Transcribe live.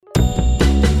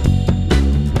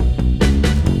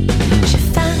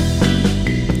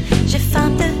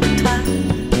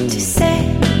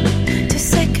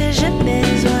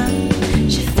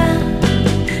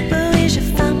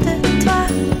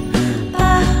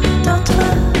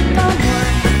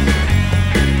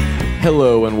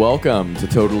Hello and welcome to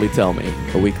Totally Tell Me,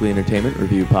 a weekly entertainment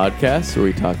review podcast where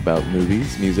we talk about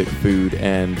movies, music, food,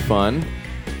 and fun.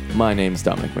 My name's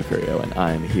Dominic Mercurio, and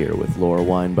I'm here with Laura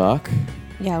Weinbach.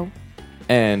 Yo.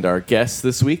 And our guest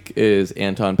this week is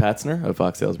Anton Patzner of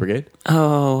Fox Sales Brigade.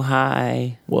 Oh,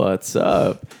 hi. What's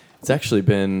up? It's actually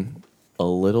been a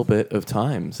little bit of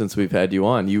time since we've had you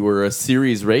on. You were a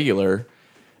series regular,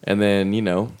 and then,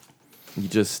 you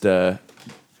just...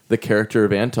 the character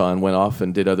of Anton went off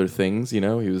and did other things. He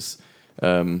was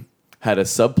had a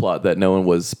subplot that no one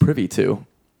was privy to.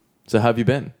 So how have you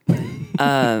been?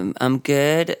 I'm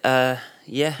good.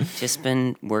 Just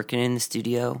been working in the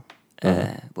studio.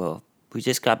 Well, we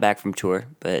just got back from tour,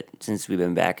 but since we've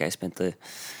been back, I spent the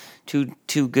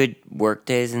two good work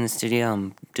days in the studio.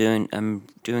 I'm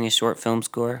doing a short film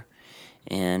score,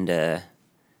 and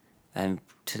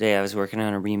today I was working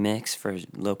on a remix for a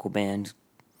local band.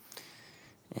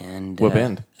 And what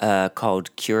band?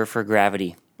 Called Cure for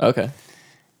Gravity. Okay.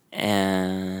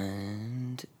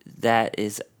 And that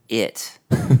is it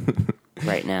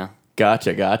right now.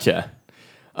 Gotcha.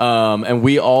 And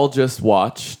we all just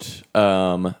watched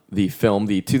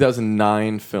the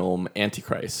 2009 film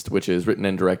Antichrist, which is written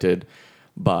and directed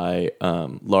by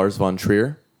Lars von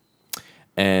Trier.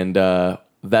 And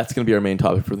that's going to be our main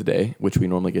topic for the day, which we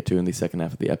normally get to in the second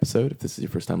half of the episode, if this is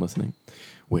your first time listening,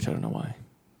 which I don't know why.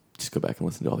 Just go back and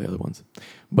listen to all the other ones.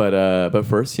 But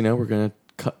first, we're going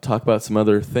to talk about some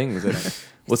other things.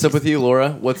 What's up with you,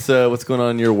 Laura? What's going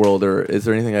on in your world? Or is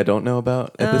there anything I don't know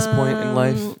about at this point in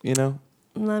life,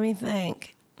 Let me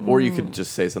think. Or you could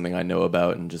just say something I know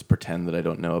about and just pretend that I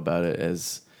don't know about it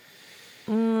as...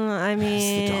 I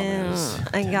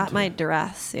got my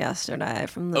dress yesterday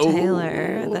from the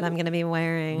tailor that I'm going to be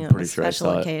wearing on a special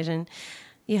occasion.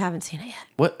 You haven't seen it yet.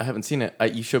 What? I haven't seen it.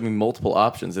 You showed me multiple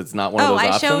options. It's not one of those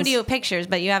options? I showed you pictures,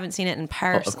 but you haven't seen it in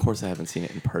person. Oh, of course I haven't seen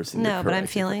it in person. No, but I'm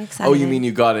feeling excited. Oh, you mean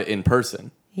you got it in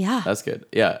person? Yeah. That's good.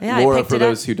 Yeah. Laura, for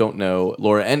those who don't know,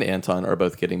 Laura and Anton are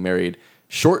both getting married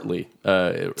shortly.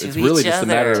 It's really just a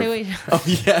matter of... Oh,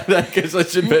 yeah, I guess I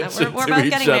should mention we're both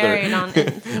getting married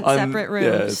in separate rooms.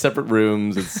 Yeah, separate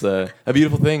rooms. It's a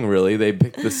beautiful thing, really. They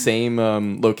picked the same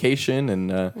location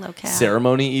and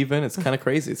ceremony even. It's kind of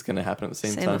crazy. It's going to happen at the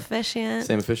same time.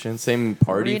 Same officiant. Same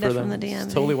party Rita for them. From the DMV.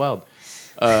 It's totally wild.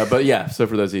 But yeah, so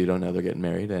for those of you who don't know, they're getting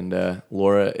married. And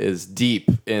Laura is deep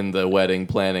in the wedding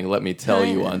planning. Let me tell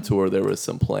you, on tour, there was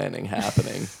some planning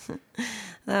happening.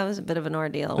 That was a bit of an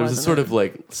ordeal. There was a sort of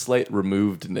slight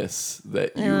removedness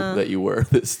that you were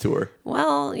this tour.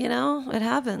 Well, it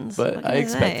happens. But I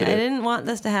expected it. I didn't want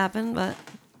this to happen, but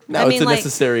no, it's a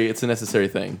necessary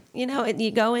thing.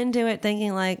 You go into it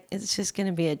thinking it's just going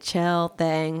to be a chill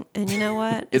thing, and you know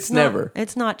what? It's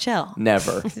not chill.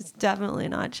 Never. It's definitely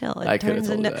not chill. I could have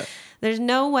told that. There's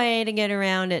no way to get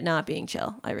around it not being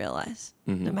chill. I realize,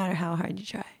 no matter how hard you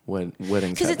try.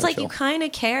 Weddings, because it's you kind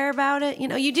of care about it.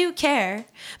 You do care,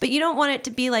 but you don't want it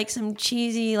to be some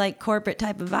cheesy corporate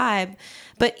type of vibe.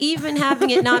 But even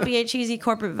having it not be a cheesy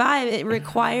corporate vibe, it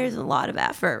requires a lot of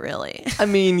effort, really. I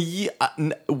mean,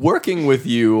 working with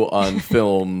you on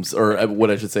films, or what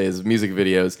I should say is music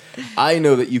videos, I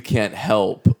know that you can't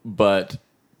help but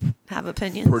have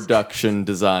opinions. Production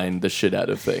design the shit out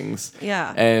of things.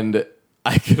 Yeah. And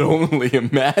I can only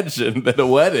imagine that a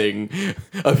wedding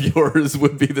of yours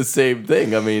would be the same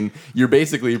thing. I mean, you're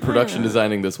basically production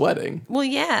designing this wedding. Well,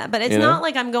 yeah, but it's not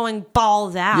like I'm going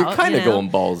balls out. You're kind of going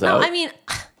balls out. No, I mean,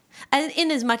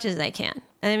 in as much as I can.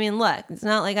 I mean, look, it's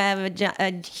not like I have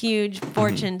a huge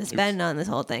fortune to spend on this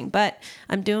whole thing, but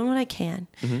I'm doing what I can.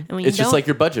 And when it's just like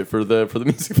your budget for the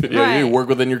music video. Right. You work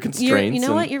within your constraints.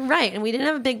 What? You're right. And we didn't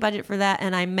have a big budget for that,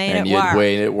 and I made it work. And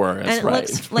it worked. And it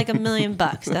looks like $1 million,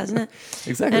 doesn't it?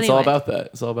 Exactly. Anyway. It's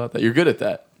all about that. You're good at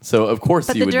that. So, of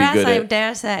course, you would be good at... But the dress, I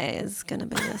dare say, is going to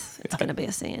be this. It's going to be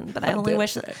a scene. But I only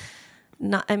wish that...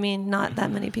 Not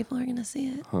that many people are going to see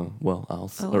it. Huh. Well,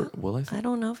 will I see it? I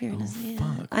don't know if you're going to see it.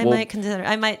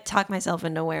 I might talk myself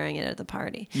into wearing it at the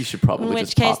party. You should probably in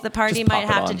which case the party might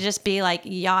have to just be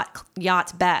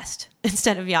yacht's best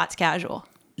instead of yacht's casual.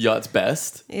 Yacht's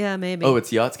best? Yeah, maybe. Oh,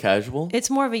 it's yacht's casual?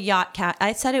 It's more of a yacht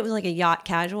I said it was like a yacht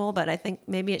casual, but I think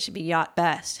maybe it should be yacht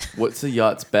best. What's a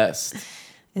yacht's best?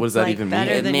 What does that even mean?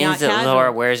 It means that Laura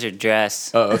wears her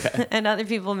dress. Oh, okay. And other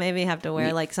people maybe have to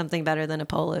wear something better than a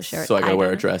polo shirt. So I gotta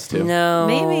wear a dress too? No.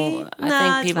 Maybe.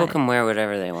 I think people can wear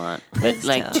whatever they want. But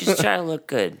just try to look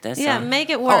good. That's make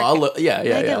it work. Oh, Make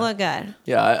it look good.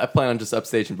 Yeah, I plan on just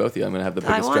upstaging both of you. I'm gonna have the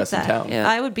biggest dress in town. Yeah.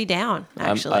 I would be down,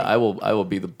 actually. I will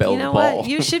be the belle of the ball. What?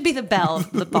 You should be the belle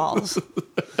of the balls.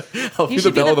 I'll be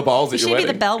the belle of the balls at your wedding. You should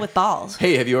be the belle with balls.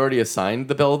 Hey, have you already assigned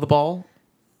the belle of the ball?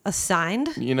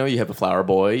 Assigned? You know, you have a flower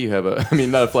boy. You have a, I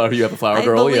mean, not a flower. You have a flower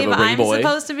girl. You have a ring I'm boy.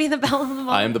 supposed to be the belle of the ball.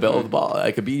 I am the belle of the ball.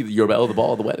 I could be your belle of the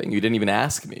ball at the wedding. You didn't even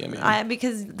ask me. I mean,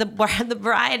 Because the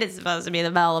bride is supposed to be the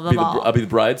belle of the ball. I'll be the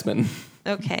bridesman.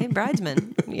 Okay,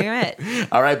 bridesman. You're it.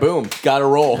 All right, boom. Got to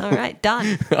roll. All right,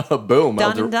 done. Boom.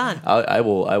 Done and done. I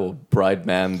will bride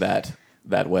man that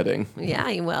wedding. Yeah,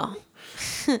 you will.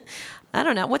 I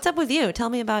don't know. What's up with you? Tell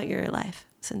me about your life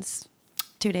since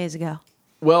 2 days ago.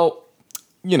 Well,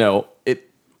 you know,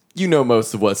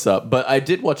 most of what's up, but I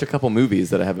did watch a couple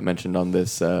movies that I haven't mentioned on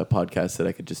this podcast that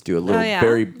I could just do a little,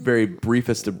 very, very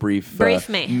briefest of brief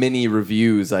mini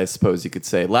reviews, I suppose you could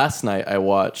say. Last night I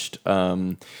watched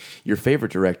your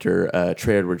favorite director,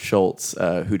 Trey Edward Schultz,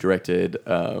 who directed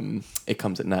It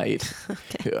Comes at Night,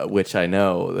 which I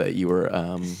know that you were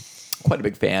quite a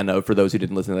big fan of. For those who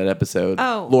didn't listen to that episode,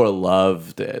 Laura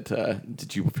loved it.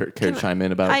 Did you care to chime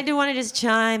in about it? I do want to just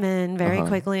chime in very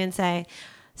quickly and say,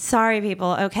 sorry,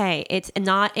 people. Okay, it's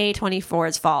not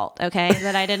A24's fault. Okay,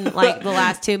 that I didn't like the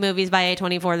last 2 movies by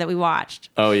A24 that we watched.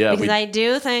 Oh yeah, because I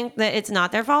do think that it's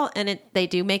not their fault, and they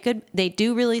do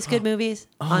release good movies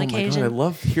on occasion. My God, I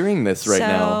love hearing this right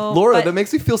now, Laura. That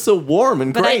makes me feel so warm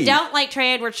and great. But I don't like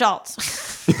Trey Edward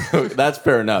Schultz. That's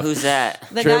fair enough. Who's that?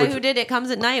 The guy who did It Comes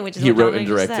at Night, which is he what wrote Dominic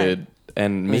and directed. Said.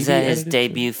 And maybe was that his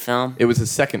debut film? It was his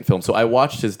second film. So I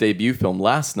watched his debut film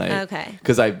last night. Okay.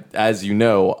 Because as you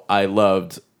know, I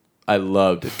loved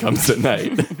It Comes at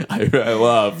Night. I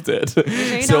loved it. Sure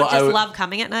you don't just love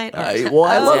Coming at Night? I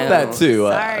love that too.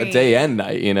 A day and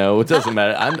night, you know. It doesn't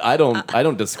matter. I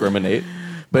don't discriminate.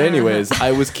 But anyways,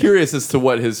 I was curious as to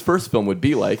what his first film would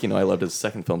be like. You know, I loved his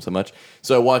second film so much.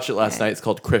 So I watched it last night. It's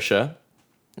called Krisha.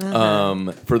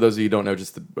 For those of you who don't know,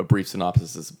 just a brief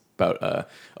synopsis is about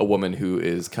a woman who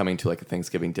is coming to like a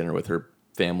Thanksgiving dinner with her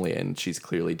family, and she's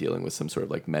clearly dealing with some sort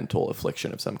of like mental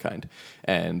affliction of some kind,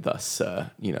 and thus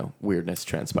weirdness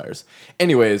transpires.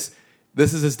 Anyways,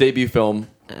 this is his debut film.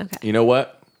 Okay. You know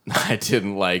what? I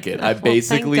didn't like it. I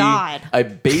basically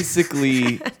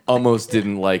almost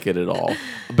didn't like it at all.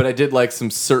 But I did like some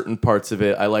certain parts of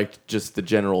it. I liked just the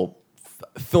general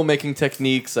filmmaking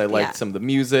techniques. I liked some of the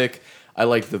music. I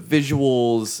liked the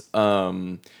visuals.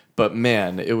 But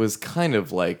man, it was kind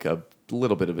of like a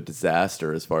little bit of a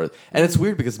disaster as far as, and it's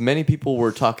weird because many people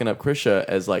were talking up Krisha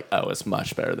as like, oh, it's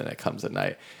much better than It Comes at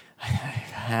Night. I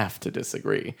have to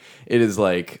disagree. It is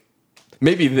like,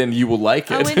 maybe then you will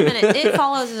like it. Oh, wait a minute. It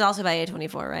Follows is also by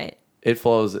A24, right? It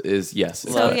Follows is, yes.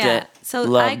 So yeah,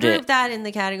 so I grouped that in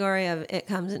the category of It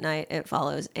Comes at Night, It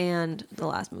Follows, and the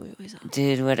last movie we saw.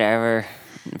 Dude, whatever.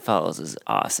 It Follows is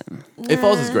awesome. It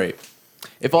Follows is great.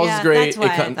 It Follows is great.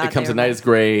 It Comes at Night is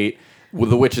great. Well,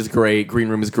 The Witch is great. Green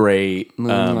Room is great.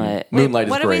 Moonlight. Moonlight is great.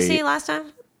 What did we see last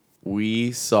time?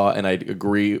 We saw, and I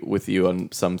agree with you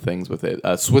on some things with it,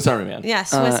 Swiss Army Man. Yeah,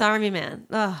 Swiss Army Man.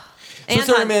 Ugh. Swiss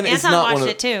Army Man is Anton not watched one of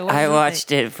it too. I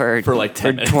watched it for like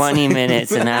 10 minutes. 20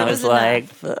 minutes, and I was like,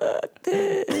 fuck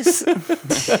this.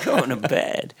 Going to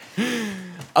bed.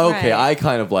 Okay, Right. I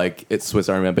kind of like it's Swiss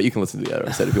Army Man, but you can listen to the other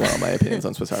episode if you want all my opinions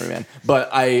on Swiss Army Man. But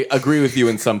I agree with you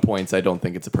in some points. I don't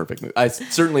think it's a perfect movie. I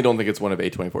certainly don't think it's one of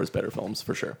A24's better films,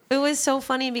 for sure. It was so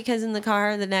funny because in the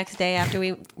car the next day after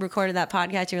we recorded that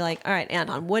podcast, you were like, all right,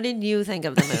 Anton, what did you think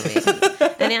of the movie?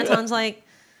 And Anton's like,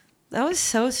 that was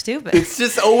so stupid. It's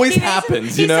just always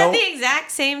happens, you know? He said the exact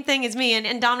same thing as me,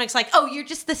 and Dominic's like, oh, you're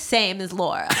just the same as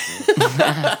Laura. You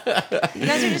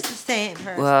guys are just the same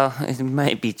person. Well, it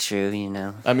might be true, you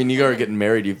know. I mean, you are getting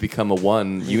married. You've become a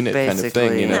one unit kind of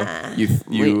thing, you know? Nah. You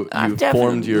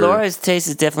formed your... Laura's taste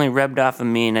is definitely rubbed off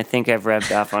on me, and I think I've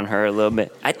rubbed off on her a little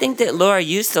bit. I think that Laura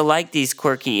used to like these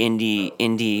quirky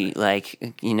indie,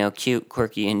 like, you know, cute,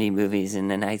 quirky indie movies,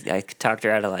 and then I talked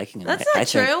her out of liking them. That's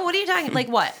not true. What are you talking? Like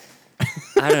what?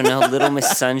 I don't know, Little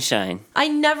Miss Sunshine. I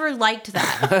never liked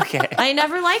that. Okay. I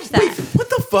never liked that. Wait, what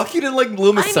the fuck? You didn't like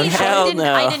Little Miss Sunshine? Hell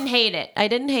no. I didn't hate it. I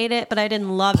didn't hate it, but I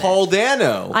didn't love Paul it.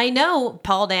 Dano. I know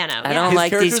Paul Dano. I don't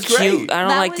like these character's cute. great. I don't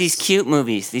That like was- these cute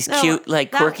movies. These No, cute, like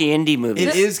that- quirky indie movies.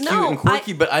 It is cute No, and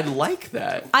quirky, but I like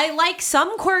that. I like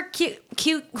some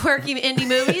cute, quirky indie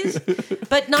movies,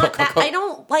 but not that. I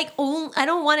don't like. I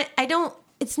don't want it. I don't.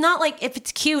 It's not like if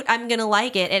it's cute, I'm gonna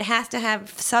like it. It has to have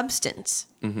substance.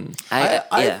 I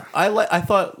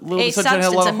thought Little A Miss Sunshine had a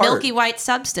substance, lot a of heart. milky white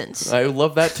substance. I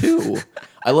love that too.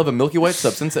 I love a milky white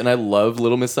substance, and I love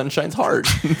Little Miss Sunshine's heart.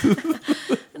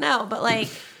 No, but like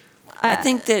I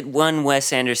think that one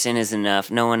Wes Anderson is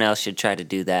enough. No one else should try to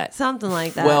do that. something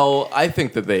like that. Well, I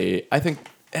think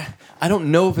I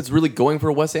don't know if it's really going for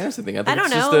a Wes Anderson thing. I think I don't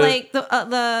it's know, just like the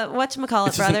whatchamacallit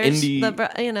it's just an brothers,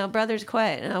 indie- brothers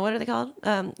quit. What are they called?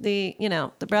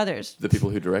 The brothers. the people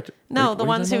who directed. No, Wait, the what are you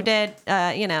ones who talking did,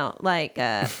 about?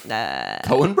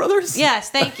 Coen Brothers. Yes,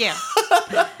 thank you.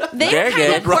 They're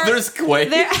good. Brothers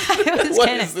Quaid. I was What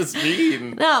kidding. does this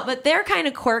mean? No, but they're kind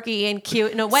of quirky and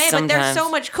cute in a way, but they're so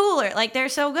Sometimes. much cooler. Like they're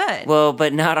so good. Well,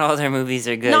 but not all their movies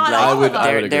are good. Not like, all of them.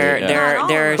 I would agree, yeah.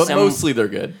 There are But some. mostly they're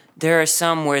good. There are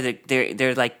some where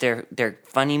they're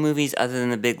funny movies other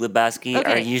than The Big Lebowski are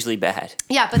Okay. usually bad.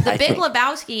 Yeah, but The I Big think.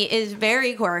 Lebowski is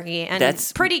very quirky and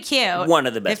That's pretty cute. one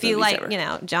of the best if you movies like,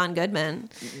 ever. John Goodman.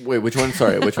 Wait, which one?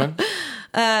 Sorry, which one?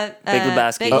 Big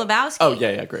Lebowski. Big Lebowski. Oh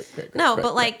yeah, great. No, great,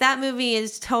 but like that movie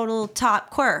is total top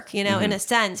quirk, in Mm-hmm. a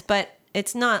sense, but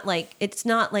it's not like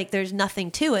there's nothing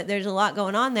to it. There's a lot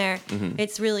going on there. Mm-hmm.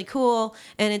 It's really cool,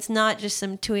 and it's not just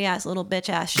some twee ass little bitch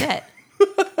ass shit.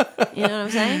 You know what I'm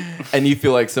saying? And you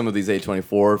feel like some of these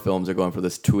A24 films are going for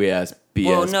this twee ass BS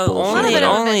Well, no, bullshit. Only- bit of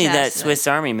a only bitch that ass Swiss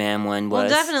Army Man one Well,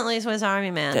 was. definitely Swiss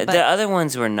Army Man. The, but the other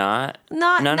ones were not.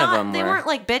 none of them they were. weren't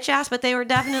like bitch ass, but they were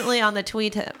definitely on the twee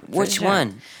tip. for Which sure.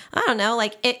 one? I don't know.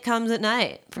 Like It Comes at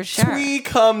Night for sure. Twee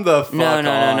come the fuck No.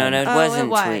 on. It Oh, wasn't it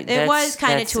was. twee. It was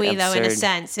kind of That's twee though, in a absurd.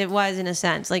 sense. It was in a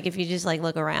sense. Like if you just like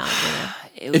look around.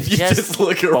 It was If you just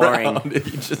look boring. around,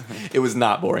 it was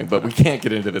not boring, but we can't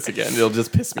get into this again. It'll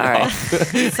just piss me All right. off.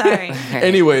 Sorry.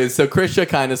 Anyways, so Krisha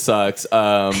kind of sucks.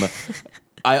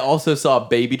 I also saw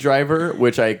Baby Driver,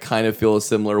 which I kind of feel a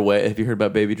similar way. Have you heard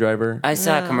about Baby Driver? I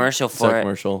saw a No. commercial Saw for a it.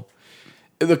 commercial.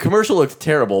 The commercial looked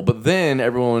terrible, but then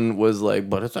everyone was like,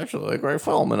 "But it's actually a great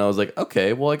film," and I was like,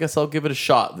 "Okay, well, I guess I'll give it a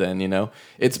shot then."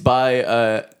 It's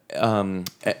by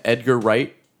Edgar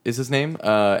Wright is his name,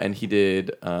 and he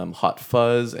did Hot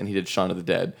Fuzz and he did Shaun of the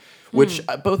Dead, which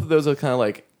both of those are kind of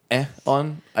like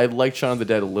on. I liked Shaun of the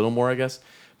Dead a little more, I guess,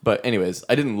 but anyways,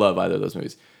 I didn't love either of those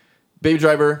movies. Baby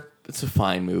Driver, it's a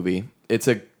fine movie. It's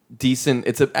a decent.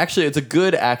 It's a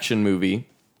good action movie.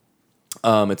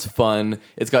 It's fun.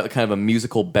 It's got kind of a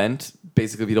musical bent.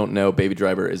 Basically, if you don't know, Baby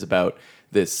Driver is about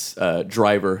this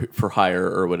driver for hire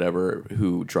or whatever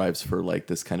who drives for like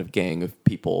this kind of gang of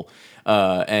people.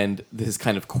 And his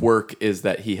kind of quirk is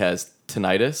that he has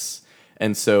tinnitus.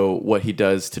 And so what he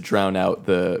does to drown out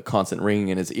the constant ringing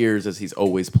in his ears is he's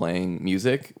always playing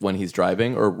music when he's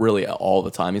driving, or really all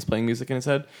the time he's playing music in his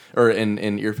head or in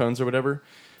earphones or whatever.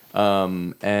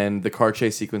 And the car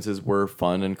chase sequences were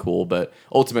fun and cool, but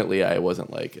ultimately I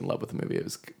wasn't like in love with the movie. It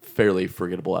was fairly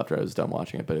forgettable after I was done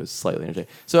watching it, but it was slightly entertaining.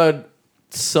 So I'd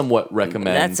somewhat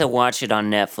recommend. That's a watch it on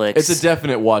Netflix. It's a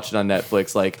definite watch it on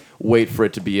Netflix. Like wait for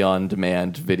it to be on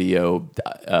demand video,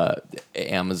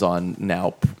 Amazon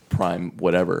Now, Prime,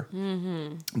 whatever.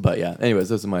 Mm-hmm. But yeah, anyways,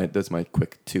 those are my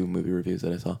quick 2 movie reviews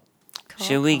that I saw.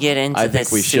 Should we get into I think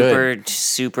this we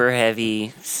super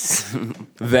heavy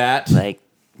That like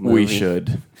movie? we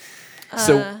should.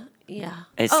 So Yeah.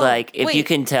 It's Oh, like if you wait.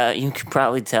 can tell, you can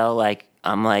probably tell. Like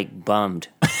I'm like bummed.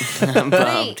 I'm bummed.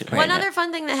 Wait, right one now. other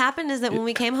fun thing that happened is that when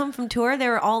we came home from tour,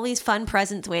 there were all these fun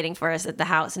presents waiting for us at the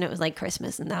house, and it was like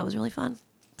Christmas, and that was really fun.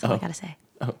 That's all I gotta say.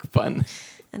 oh, fun.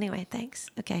 Anyway, thanks.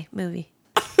 Okay, movie.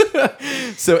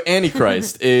 So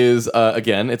Antichrist is,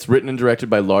 again, it's written and directed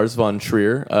by Lars von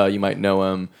Trier. You might know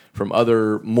him from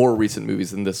other more recent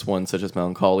movies than this one, such as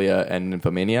Melancholia and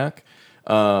Nymphomaniac.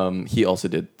 He also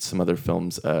did some other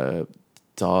films,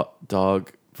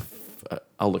 Dog...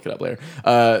 I'll look it up later.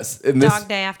 In this, Dog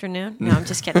Day Afternoon? No, I'm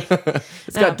just kidding.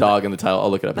 it's got dog in the title. I'll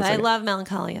look it up in But a I second. love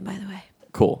Melancholia, by the way.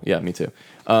 Cool. Yeah, me too.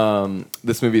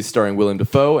 This movie is starring Willem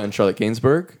Dafoe and Charlotte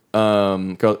Gainsbourg.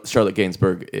 Charlotte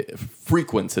Gainsbourg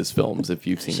frequents his films, if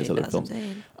you've seen his She other does, films.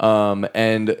 I'm saying.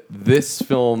 And this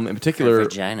film in Her particular...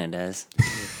 vagina does.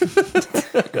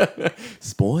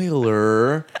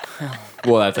 Spoiler.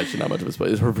 Well, that's actually not much of a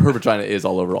spoiler. Her vagina is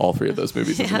all over all 3 of those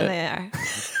movies, isn't Yeah, it? they are.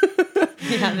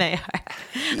 Yeah, they are.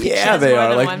 Yeah, has they more are.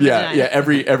 than Like, one yeah, vagina.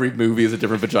 yeah. Every movie is a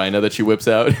different vagina that she whips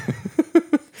out.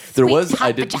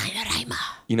 I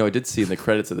did see in the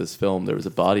credits of this film there was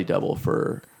a body double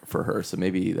for her, so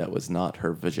maybe that was not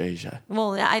her vagina.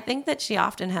 Well, I think that she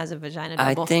often has a vagina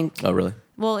I double. think Oh, really?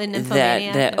 Well, in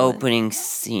Nymphomaniac. that it was- opening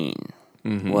scene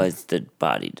was the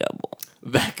body double.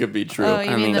 That could be true. Oh,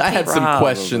 you mean the I had some Probably.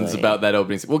 questions about that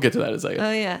opening scene. We'll get to that in a second.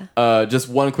 Oh, yeah. Just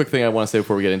one quick thing I want to say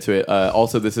before we get into it.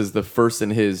 Also, this is the first in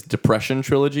his Depression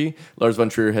trilogy. Lars von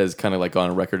Trier has kind of like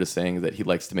gone on record as saying that he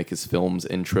likes to make his films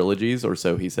in trilogies, or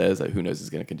so he says. Who knows?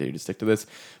 He's going to continue to stick to this.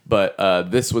 But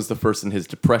this was the first in his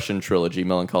Depression trilogy,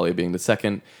 Melancholia being the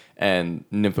second, and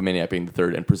Nymphomaniac being the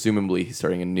third. And presumably, he's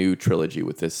starting a new trilogy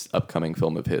with this upcoming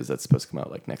film of his that's supposed to come out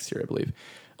like next year, I believe.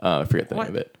 I forget the name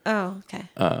of it. Oh, okay.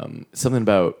 Something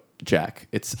about Jack.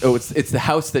 It's the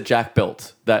house that Jack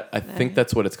built. That I think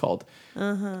that's what it's called.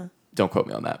 Don't quote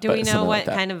me on that. Do but we know something what like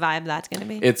that. kind of vibe that's going to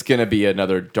be? It's gonna be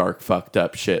another dark, fucked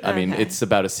up shit. I mean, Okay. it's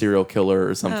about a serial killer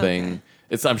or something.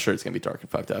 Okay. I'm sure it's gonna be dark and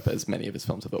fucked up, as many of his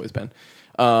films have always been.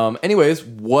 Anyways,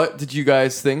 what did you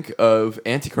guys think of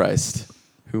Antichrist?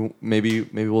 Who maybe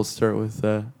we'll start with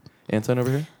Anton over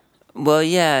here. Well,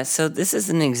 yeah, so this is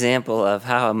an example of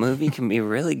how a movie can be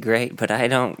really great, but I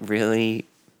don't really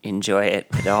enjoy it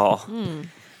at all.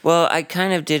 Well, I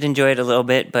kind of did enjoy it a little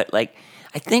bit, but like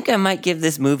I think I might give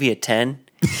this movie a 10,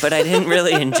 but I didn't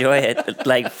really enjoy it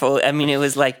like fully. I mean, it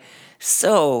was like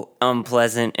so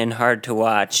unpleasant and hard to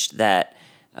watch that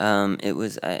it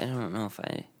was I don't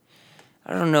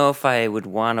know if I would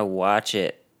want to watch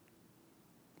it.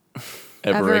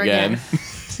 Ever again.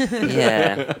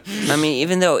 Yeah. I mean,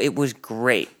 even though it was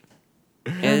great.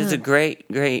 It was a great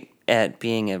at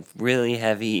being a really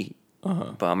heavy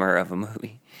bummer of a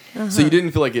movie. So you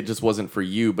didn't feel like it just wasn't for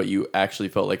you, but you actually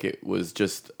felt like it was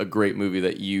just a great movie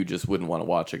that you just wouldn't want to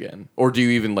watch again? Or do you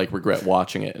even like regret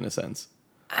watching it in a sense?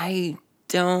 I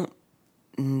don't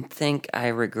think I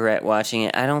regret watching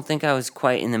it. I don't think I was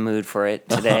quite in the mood for it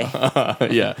today.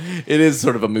 Yeah. It is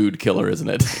sort of a mood killer, isn't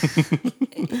it?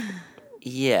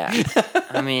 Yeah.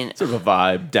 I mean, Sort of a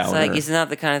vibe it's downer. like it's not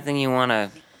the kind of thing you want to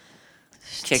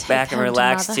kick take back and home to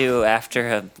relax mother. to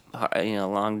after a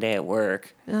long day at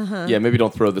work. Yeah, maybe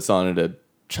don't throw this on at a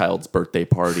child's birthday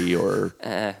party or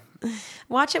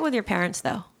Watch it with your parents,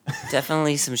 though.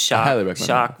 Definitely some highly recommend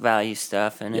shock value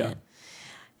stuff in yeah. it.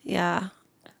 Yeah.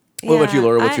 What about you,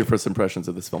 Laura? What's I- your first impressions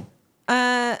of this film?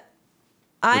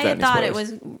 I Without any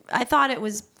thought it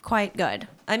was quite good.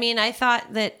 I mean, I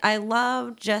thought that I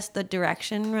loved just the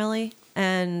direction really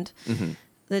and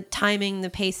the timing, the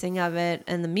pacing of it,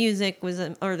 and the music was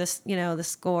the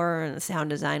score and the sound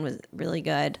design was really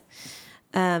good.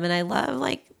 And I love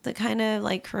like the kind of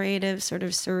like creative sort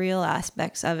of surreal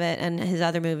aspects of it and his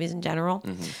other movies in general.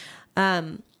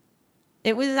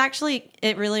 It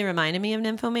really reminded me of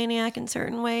Nymphomaniac in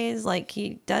certain ways. Like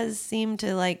he does seem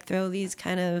to like throw these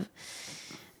kind of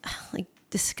like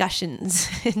discussions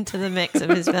into the mix of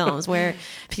his films where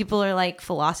people are like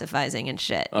philosophizing and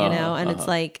shit, you know? And it's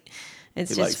like, it's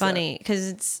He just likes funny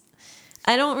because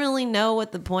I don't really know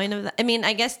what the point of that. I mean,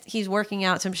 I guess he's working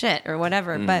out some shit or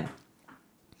whatever, but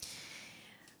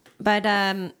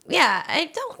I'm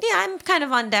kind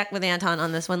of on deck with Anton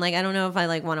on this one. Like, I don't know if I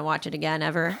like want to watch it again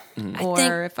ever,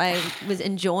 or if I was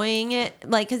enjoying it.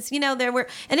 Like, because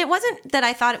and it wasn't that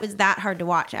I thought it was that hard to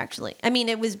watch. Actually, I mean,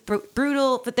 it was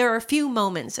brutal, but there were a few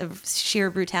moments of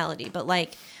sheer brutality. But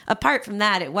like, apart from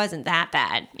that, it wasn't that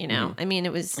bad. You know, I mean,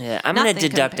 it was. Yeah, I'm gonna nothing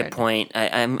deduct a compared. point.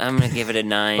 I'm gonna give it a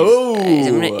 9.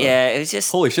 Oh! Yeah, it was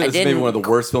just Holy shit, I this is maybe didn't- one of the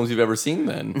worst films you've ever seen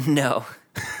then. No,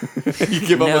 You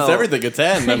give almost No. everything a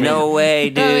 10. I mean, no way,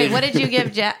 dude. Oh, wait, what did you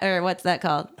give Jack? Or what's that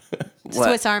called? What?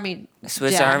 Swiss Army.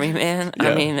 Swiss Jack. Army Man. Yeah.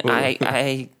 I mean,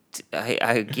 I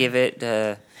give it.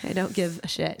 I don't give a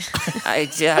shit. I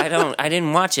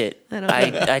didn't watch it. I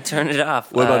don't I turned it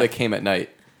off. What about It Came at Night?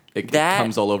 It that-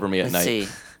 comes all over me at Let's night. see.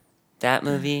 That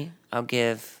movie, I'll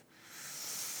give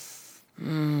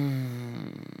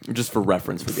Just for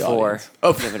reference for the 4. audience.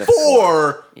 Oh, Give it a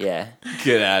 4? Yeah.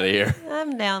 Get out of here.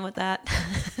 I'm down with that.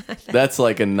 That's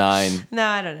like a 9. No,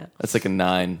 I don't know. That's like a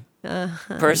 9.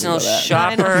 Personal Think about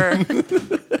shopper.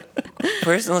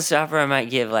 Personal shopper, I might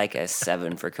give like a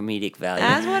 7 for comedic value.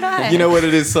 That's what I. You know what?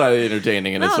 It is slightly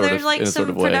entertaining in a no, sort there's of like in a some sort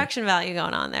of way. production value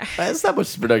going on there. It's not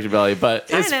much production value, but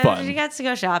it's I know. fun. She gets to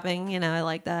go shopping. You know, I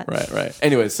like that. Right.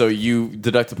 Anyway, so you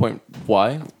deduct a point.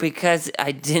 Why? Because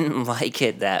I didn't like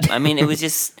it I mean, it was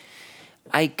just,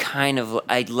 I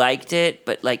liked it,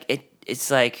 but like, it's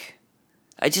like,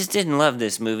 I just didn't love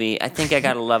this movie. I think I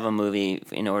gotta love a movie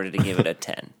in order to give it a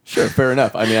 10. Sure, fair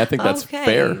enough. I mean, I think that's Okay,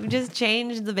 fair. you just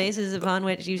changed the basis upon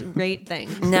which you rate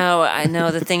things. No, I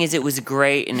know. The thing is, it was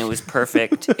great and it was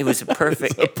perfect. It was a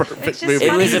perfect. It's a perfect It's just movie. It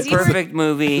funny was a because you were- perfect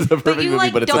movie. It's a perfect you, movie,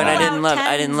 like, but it's don't a But I nine. didn't love.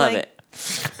 I didn't love like- it.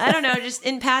 I don't know. Just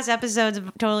in past episodes of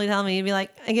Totally Tell Me, you'd be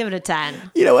like, I give it a 10.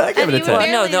 You know what? I give And it a you would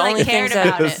 10. No, the barely, only cared things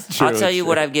about It's it. true, I'll tell it's you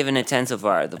what true. I've given a 10 so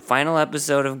far. The final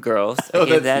episode of Girls, I Oh,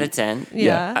 gave that's- that a 10.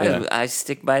 Yeah. I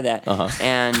stick by that. Uh-huh.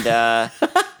 And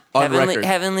On record.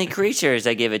 Heavenly Creatures,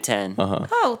 I give a 10.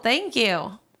 Oh, thank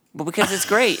you. Well, because it's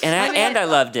great, and I mean, I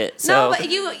loved it. So No, but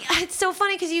it's so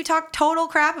funny because you talked total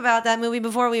crap about that movie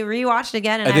before we rewatched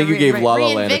again, and I think you gave La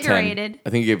La Land a 10. reinvigorated. I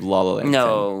think you gave La La Land a 10.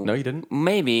 No. No, you didn't?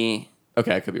 maybe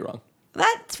Okay, I could be wrong.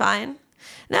 That's fine.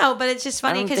 No, but it's just I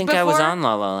funny don't because think before I was on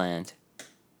La La Land.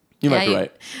 You might be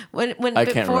right. When I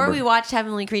can't before remember. we watched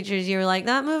Heavenly Creatures, you were like,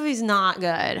 "That movie's not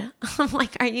good." I'm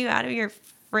like, "Are you out of your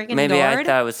freaking Maybe I adored.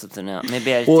 thought it was something else.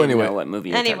 Maybe I just Well, didn't anyway. know what movie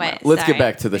you're talking Anyway, about. Let's sorry. get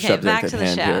back to the Okay, subject back at to the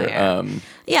hand show here. here.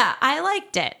 Yeah, I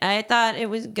liked it. I thought it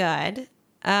was good.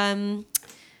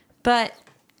 But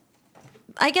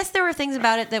I guess there were things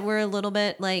about it that were a little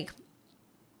bit like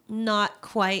not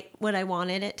quite what I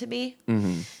wanted it to be.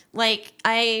 Mm-hmm. Like,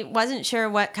 I wasn't sure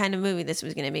what kind of movie this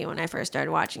was going to be when I first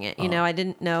started watching it. You know, I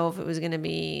didn't know if it was going to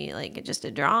be like just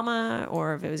a drama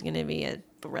or if it was going to be a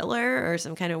thriller or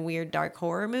some kind of weird dark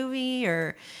horror movie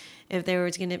or if there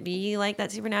was going to be like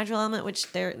that supernatural element, which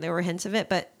there were hints of it.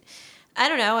 But I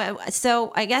don't know.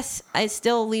 So I guess I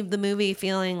still leave the movie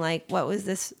feeling like, what was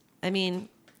this? I mean,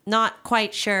 not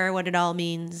quite sure what it all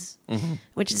means,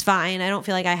 which is fine. I don't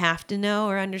feel like I have to know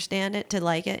or understand it to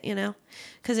like it, you know,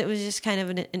 because it was just kind of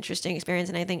an interesting experience.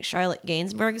 And I think Charlotte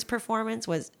Gainsbourg's performance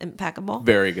was impeccable.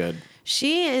 Very good.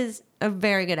 She is a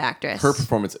very good actress. Her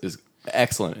performance is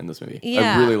excellent in this movie.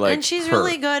 Yeah, I really like and she's her.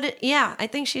 really good. Yeah, I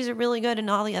think she's really good in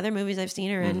all the other movies I've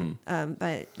seen her in.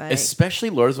 By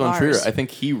Especially Lars von Trier. Lars. I think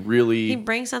he really he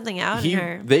brings something out in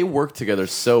her. they work together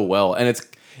so well, and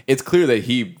it's clear that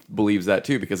he believes that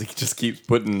too because he just keeps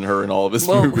putting her in all of his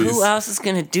Well, movies. who else is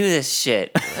gonna do this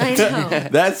shit? I know.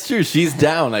 That's true. She's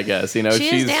down, I guess. You know, She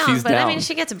she's is down, she's but down. I mean,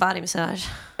 she gets a body massage.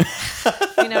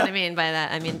 You know what I mean by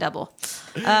that? I mean double.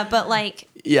 But like,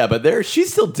 yeah, but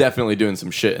she's still definitely doing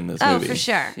some shit in this oh, movie. for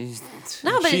sure. She's-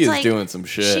 No, but She it's is like doing some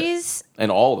shit. She's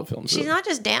in all the films. she's really. not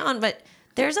just down, but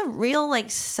there's a real like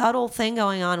subtle thing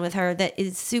going on with her that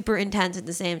is super intense at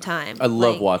the same time. I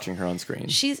love Like, watching her on screen.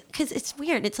 She's because it's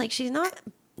weird. It's like she's not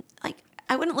like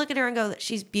I wouldn't look at her and go that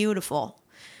she's beautiful,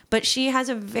 but she has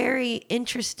a very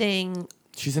interesting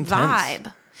She's intense.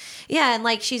 vibe. Yeah, and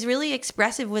like she's really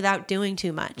expressive without doing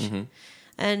too much. Mm-hmm.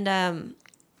 And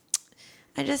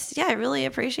I really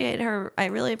appreciate her. I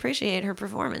really appreciate her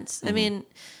performance. Mm-hmm. I mean,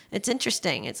 it's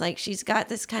interesting. It's like she's got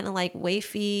this kind of like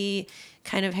wafy,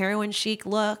 kind of heroin chic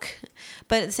look,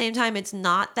 but at the same time, it's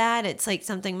not that. It's like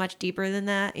something much deeper than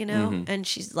that, you know. Mm-hmm. And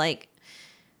she's like,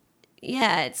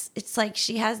 yeah, it's like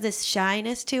she has this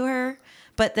shyness to her,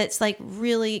 but that's like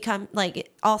really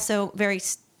also very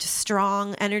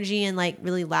strong energy and like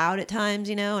really loud at times,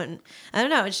 you know. And I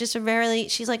don't know, it's just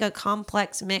she's like a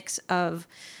complex mix of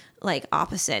like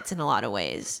opposites in a lot of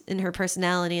ways in her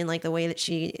personality and like the way that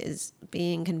she is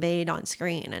being conveyed on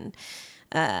screen. And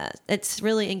it's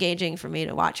really engaging for me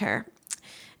to watch her.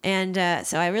 And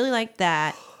so I really liked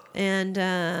that. And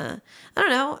I don't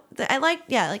know, I like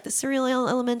the surreal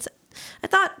elements. I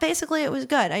thought basically it was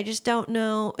good. I just don't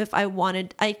know if I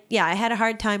wanted. I had a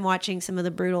hard time watching some of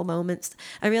the brutal moments.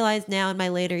 I realize now in my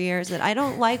later years that I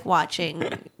don't like watching,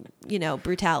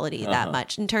 brutality that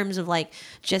much in terms of like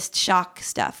just shock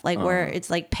stuff, like where it's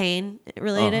like pain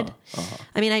related.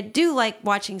 I mean, I do like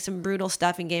watching some brutal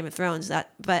stuff in Game of Thrones,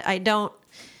 but I don't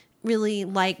really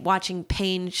like watching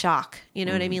pain shock. You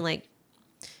know what I mean?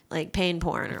 Like pain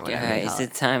porn or whatever. Guys,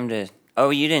 it's time to. Oh,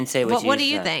 you didn't say what you. What do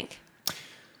you thought. think?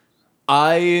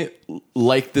 I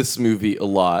like this movie a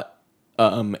lot.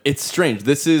 It's strange.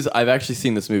 I've actually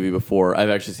seen this movie before. I've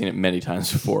actually seen it many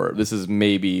times before. This is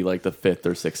maybe like the 5th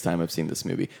or 6th time I've seen this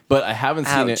movie, but I haven't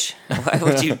seen it. Why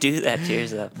would you do that to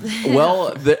yourself?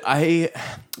 Well, the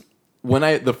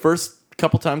first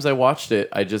couple times I watched it,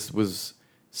 I just was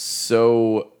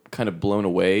so kind of blown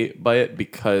away by it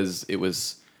because it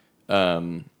was,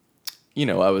 I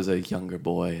was a younger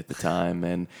boy at the time,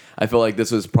 and I feel like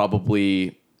this was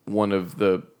probably one of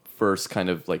the first kind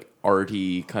of like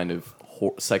arty kind of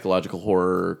psychological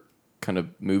horror kind of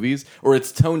movies, or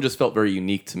its tone just felt very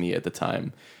unique to me at the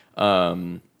time.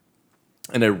 And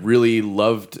I really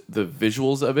loved the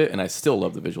visuals of it, and I still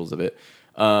love the visuals of it.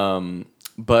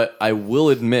 But I will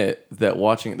admit that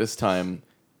watching it this time,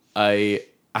 I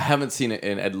haven't seen it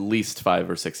in at least 5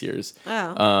 or 6 years.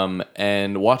 Oh.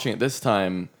 And watching it this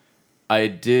time, I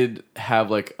did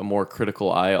have like a more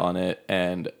critical eye on it,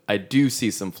 and I do see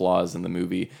some flaws in the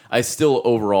movie. I still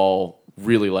overall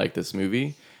really like this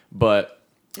movie, but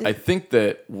I think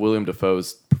that William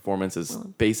Dafoe's performance is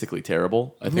basically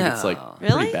terrible. I think it's like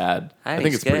Really? pretty bad. I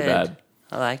think it's pretty bad.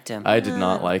 I liked him. I did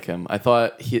not like him. I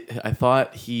thought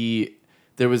he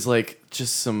there was like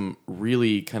just some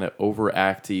really kind of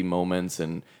overacty moments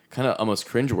and kind of almost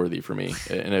cringeworthy for me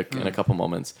in a couple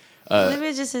moments. Maybe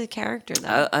it's just his character,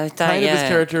 though. I thought, Kind of his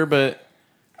character, but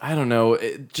I don't know.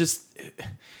 It just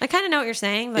I kind of know what you're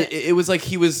saying, but it was like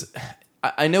he was.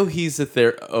 I know he's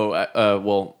a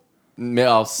well.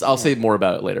 I'll say more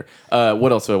about it later.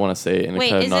 What else do I want to say? In wait,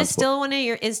 a kind is of this still one of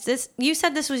your? Is this? You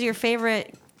said this was your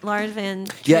favorite Lars Van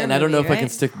Trier Yeah, and I don't know movie, if I can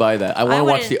right? stick by that. I want to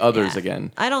watch the wouldn't- others yeah.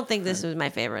 again. I don't think this was my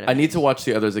favorite. Of I need his. to watch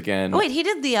the others again. Oh, wait, he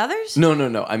did the others? No.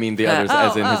 I mean the others,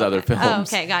 as in his other okay. films.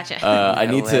 Oh, okay, gotcha. I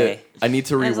No need way. to I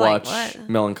was like, rewatch what?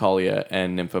 Melancholia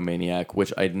and Nymphomaniac,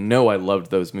 which I know I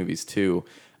loved those movies too.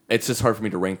 It's just hard for me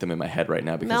to rank them in my head right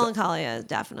now because Melancholia is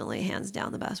definitely hands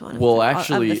down the best one. Well, of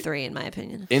actually- the three, in my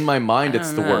opinion. in my mind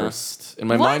it's the don't know. worst. In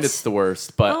my What? mind it's the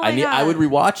worst, but Oh my I would God.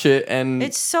 rewatch it and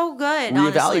It's so good.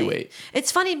 Reevaluate. Honestly.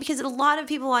 It's funny because a lot of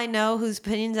people I know whose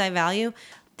opinions I value,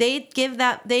 they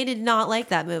did not like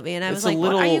that movie, and I It's was a like, "What,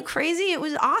 are little- you crazy? It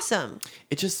was awesome."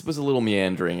 it just was a little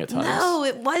meandering at times. No,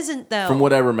 it wasn't though. From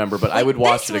what I remember, but I Like, would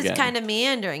watch this it was again. kind of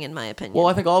meandering, in my opinion. Well,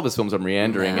 I think all of his films are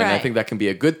meandering, and I Right. think that can be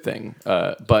a good thing.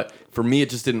 But for me,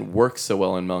 it just didn't work so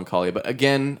well in Melancholia. But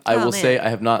again, I Oh, will man. say I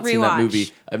have not seen that Rewatch.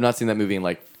 movie. I've not seen that movie in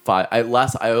like 5. I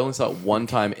only saw it one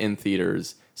time in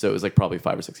theaters, so it was like probably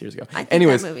 5 or 6 years ago. I think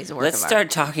Anyways, that movie's a work Let's of start art.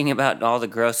 talking about all the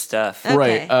gross stuff. Okay.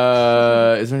 right.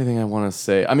 Is there anything I want to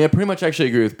say? I mean, I pretty much actually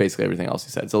agree with basically everything else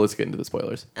you said. So let's get into the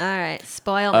spoilers. All right,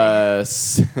 spoil me.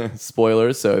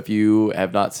 Spoilers. So if you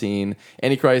have not seen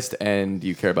Antichrist and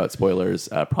you care about spoilers,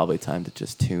 probably time to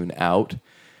just tune out.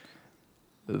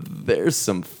 There's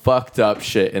some fucked up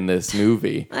shit in this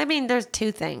movie. I mean, there's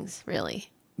two things, really.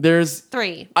 There's,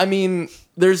 Three. I mean,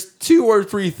 there's 2 or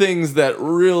 3 things that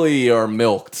really are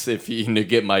milked, if you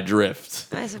get my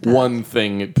drift. I suppose. One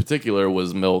thing in particular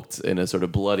was milked in a sort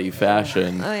of bloody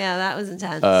fashion. Oh yeah, that was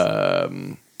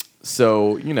intense.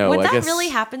 So, you know, Would I that guess really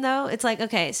happen though? It's like,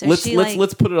 okay, so let's she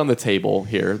let's put it on the table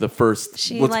here. The first,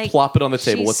 she let's like plop it on the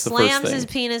table. She What's the first slams thing? his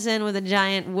penis in with a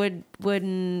giant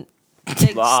wooden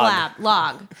big Log.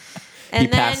 log. And He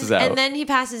passes out. And then he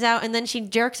passes out, and then she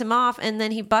jerks him off, and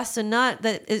then he busts a nut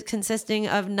that is consisting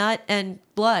of nut and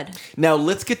blood. Now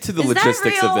let's get to the Is that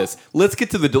logistics of real? this. Let's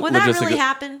get to the Would that logistics. really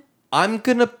happen? I'm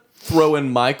gonna throw in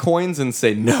my coins and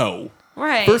say no.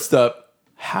 Right. First up,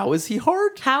 how is he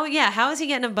hard? How is he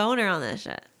getting a boner on this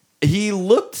shit? He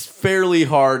looked fairly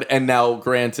hard, and now,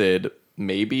 granted,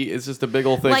 maybe it's just a big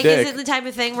old thick Like, dick. is it the type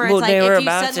of thing where Well, it's they like were if you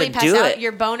about suddenly to pass do out, it.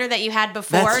 your boner that you had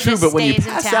before That's true, just but when you stays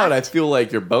pass intact? out, I feel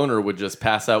like your boner would just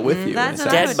pass out with you. that's in a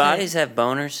what I sense. would Dead bodies have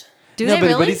boners. Do No, they but,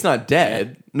 really? but he's not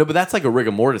dead. No, but that's like a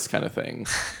rigor mortis kind of thing.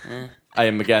 I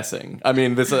am guessing. I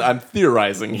mean, I'm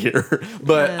theorizing here,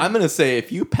 but Yeah. I'm gonna say if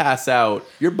you pass out,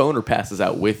 your boner passes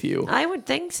out with you. I would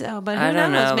think so, but who I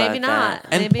don't knows? know Maybe about not. that.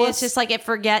 And Maybe plus- it's just like it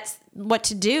forgets what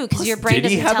to do because Plus, your brain did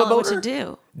he doesn't have a tell it what to boner?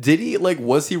 do. Did he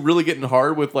was he really getting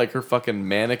hard with like her fucking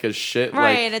manic as shit?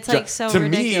 Right, it's, like, so to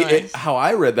ridiculous. me, how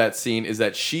I read that scene is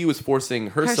that she was forcing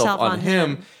herself on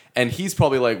him, and he's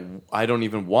probably like, I don't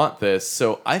even want this.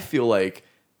 So I feel like,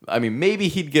 I mean, maybe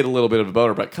he'd get a little bit of a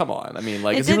boner, but come on, I mean,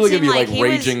 like, It is he did really gonna be seem like like he was-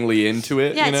 ragingly into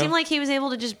it? Yeah, you it know? seemed like he was able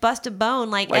to just bust a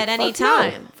bone like Like, at any fuck no.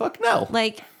 time. Fuck no.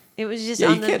 Like it was just Yeah,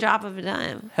 you on the can't- drop of a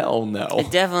dime. Hell no. It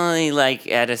definitely, like,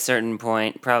 at a certain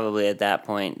point, probably at that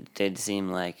point, did seem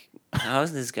like,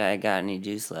 how's this guy got any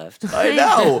juice left? I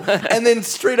know. And then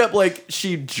straight up, like,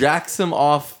 she jacks him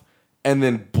off, and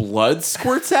then blood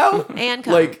squirts out. And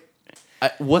cum. like,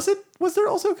 was there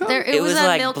also cum? It was a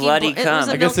like milky bloody it was cum.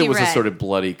 a I guess it milky was a red. sort of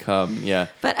bloody cum. Yeah.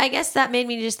 But I guess that made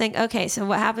me just think, okay, so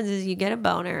what happens is you get a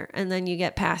boner and then you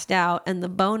get passed out and the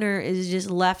boner is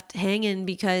just left hanging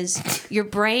because your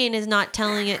brain is not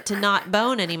telling it to not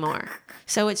bone anymore.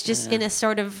 So it's just in a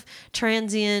sort of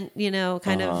transient,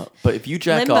 kind of But if you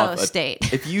jack limbo off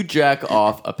state. if you jack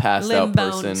off a passed out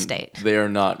Limbo person, state. they are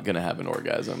not going to have an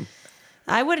orgasm.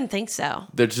 I wouldn't think so.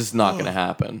 They're just not going to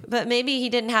happen. But maybe he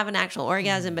didn't have an actual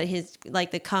orgasm, but his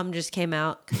the cum just came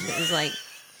out because it was like,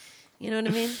 you know what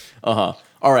I mean?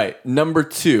 All right, number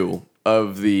 2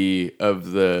 of the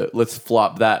let's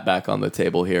flop that back on the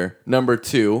table here. Number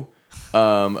 2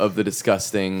 of the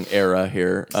disgusting era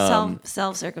here.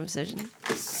 Self circumcision.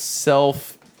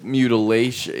 Self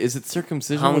mutilation. Is it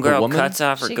circumcision with a Homegirl woman? cuts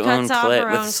off her She own cuts off clit her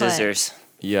with own clit. scissors.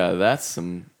 Yeah, that's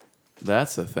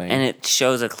a thing. And it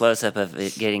shows a close up of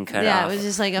it getting cut Yeah, off. it was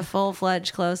just like a full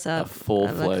fledged close a up.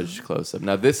 full-fledged close-up.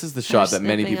 Now, this is the shot that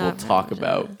many snipping people off her talk vagina.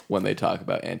 about when they talk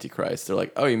about Antichrist. They're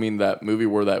like, "Oh, you mean that movie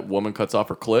where that woman cuts off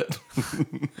her clit?"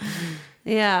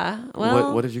 Yeah.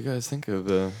 Well, what did you guys think of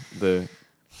the?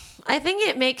 I think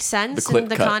it makes sense The clit in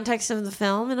the cut. context of the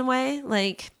film in a way.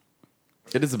 Like,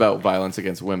 It is about violence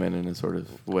against women in a sort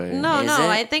of way. no, Is no, it?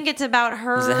 I think it's about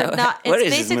her. Is that Not, what it's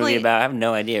is this movie basically about? I have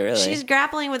no idea, really. she's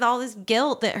grappling with all this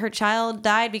guilt that her child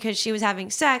died because she was having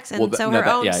sex, and Well, so no, her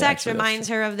that- own yeah, sex actually, that's reminds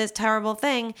her of this terrible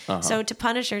thing. So to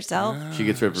punish herself, She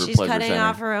gets rid of her she's pleasure cutting center.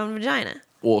 off her own vagina.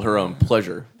 Well, her own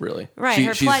pleasure, really. Right,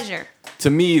 her she's- pleasure. To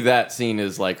me, that scene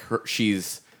is like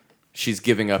she's she's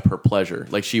giving up her pleasure.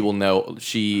 Like she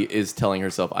is telling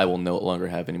herself, I will no longer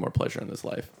have any more pleasure in this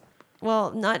life.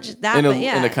 Well, not just that, In but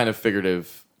yeah. a kind of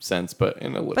figurative sense, but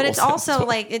in a literal but it's sense, also but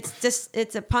like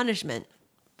it's a punishment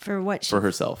for what she for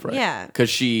herself, right? Yeah.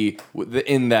 Because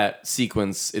in that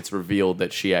sequence, it's revealed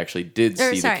that she actually did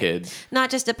see the kid.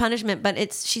 Not just a punishment, but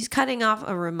she's cutting off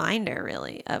a reminder,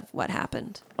 really, of what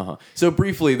happened. So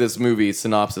briefly, this movie,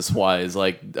 synopsis-wise,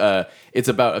 like it's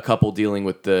about a couple dealing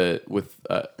with through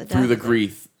the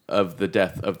grief of the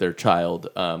death of their child.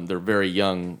 They're very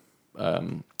young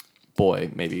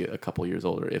boy, maybe a couple years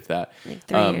older, if that. Like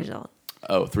 3 years old.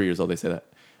 Oh, 3 years old. They say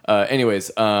that. Anyways.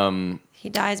 He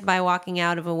dies by walking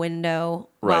out of a window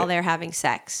while they're having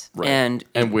sex. Right.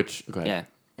 And which, go ahead. yeah.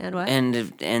 And what? And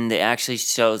it actually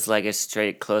shows like a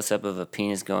straight close up of a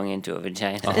penis going into a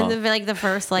vagina. In the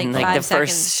first In, 5 the seconds.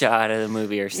 first shot of the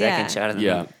movie or second shot of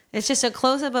the movie. It's just a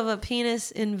close up of a penis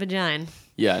in vagina.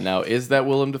 Yeah. Now, is that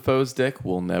Willem Dafoe's dick?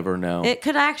 We'll never know. It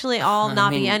could actually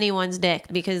not be anyone's dick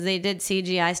because they did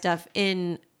CGI stuff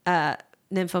in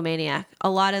Nymphomaniac. A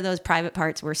lot of those private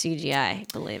parts were CGI,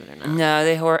 believe it or not. No,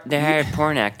 they hired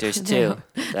porn actors too.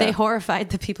 They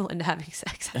horrified the people into having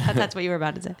sex. I thought that's what you were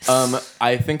about to say.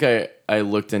 I think I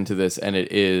looked into this, and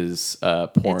it is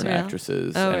porn It's real?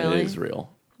 actresses, Oh, and really? it is real.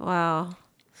 Wow.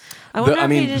 I wonder I if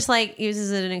mean- he just like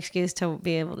uses it as an excuse to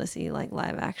be able to see like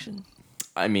live action.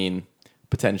 I mean,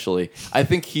 potentially. I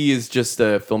think he is just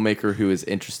a filmmaker who is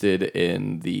interested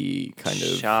in the kind of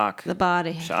Shock. The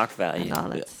body. Shock value. And all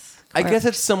that's I guess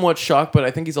it's somewhat shock, but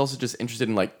I think he's also just interested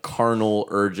in like carnal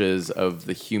urges of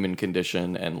the human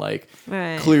condition, and like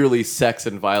Right. clearly sex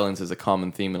and violence is a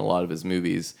common theme in a lot of his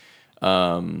movies,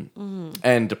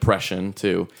 and depression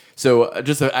too. So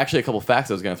just actually a couple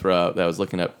facts I was going to throw out that I was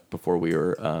looking at before we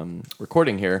were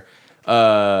recording here.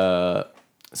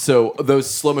 So those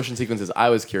slow motion sequences, I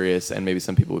was curious, and maybe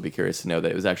some people would be curious to know that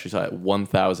it was actually shot at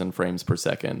 1,000 frames per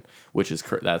second, which is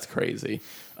that's crazy.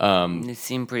 It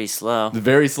seemed pretty slow.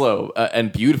 Very slow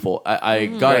and beautiful. I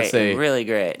gotta Great, say, really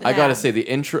great. I gotta Yeah. say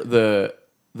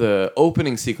the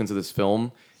opening sequence of this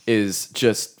film is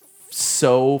just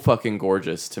so fucking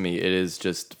gorgeous to me. It is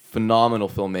just phenomenal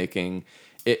filmmaking.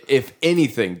 If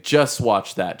anything, just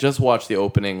watch that. Just watch the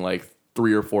opening like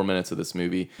 3 or 4 minutes of this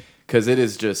movie, because it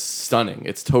is just stunning.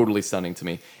 It's totally stunning to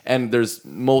me. And there's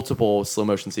multiple slow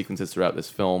motion sequences throughout this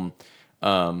film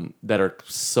that are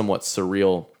somewhat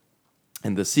surreal,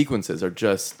 and the sequences are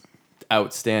just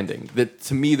outstanding.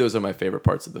 To me, those are my favorite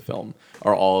parts of the film.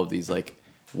 Are all of these like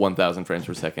 1,000 frames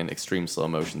per second extreme slow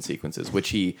motion sequences, which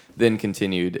he then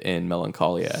continued in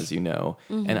Melancholia, as you know.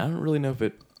 And I don't really know if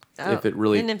it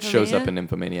really in shows up Nymphomaniac? in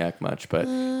Nymphomaniac much, but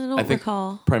don't I think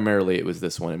recall. primarily it was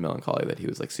this one in Melancholia that he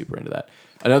was like super into that.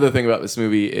 Another thing about this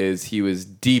movie is he was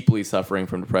deeply suffering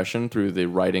from depression through the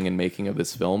writing and making of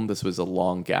this film. This was a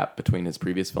long gap between his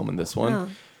previous film and this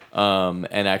one.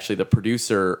 And actually the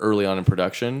producer early on in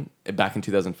production, back in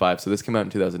 2005, so this came out in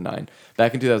 2009.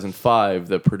 Back in 2005,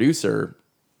 the producer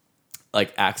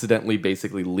like accidentally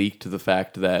basically leaked the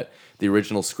fact that the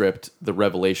original script, the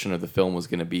revelation of the film was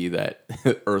going to be that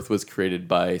Earth was created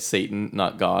by Satan,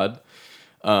 not God.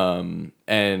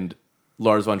 And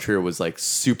Lars von Trier was like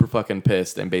super fucking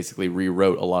pissed and basically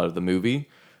rewrote a lot of the movie.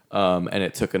 And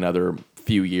it took another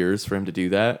few years for him to do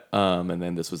that. And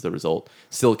then this was the result.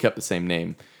 Still kept the same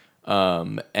name.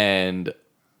 And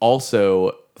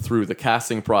also through the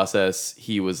casting process,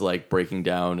 he was like breaking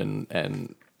down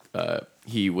and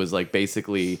he was like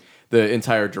basically the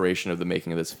entire duration of the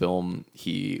making of this film,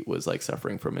 he was like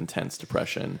suffering from intense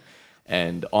depression.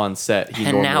 And on set, he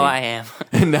normally, now I am.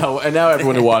 and now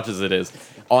everyone who watches it is.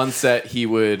 On set, he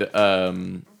would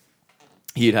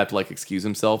he'd have to like excuse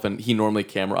himself, and he normally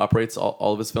camera operates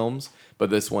all of his films, but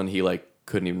this one he like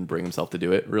couldn't even bring himself to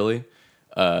do it really.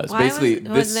 So Why basically,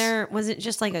 was it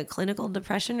just like a clinical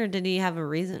depression, or did he have a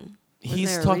reason? Was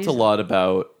he's there talked reason? a lot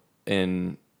about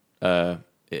in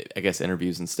I guess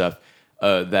interviews and stuff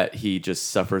that he just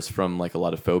suffers from like a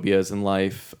lot of phobias in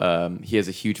life. He has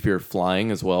a huge fear of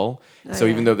flying as well. So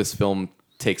yeah. even though this film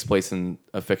takes place in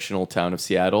a fictional town of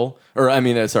Seattle,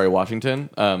 Washington,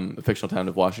 a fictional town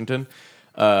of Washington,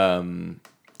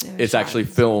 it's actually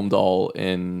filmed all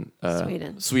in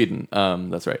Sweden.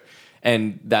 That's right.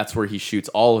 And that's where he shoots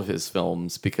all of his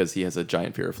films because he has a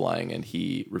giant fear of flying, and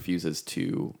he refuses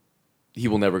to. He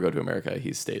will never go to America.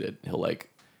 He's stated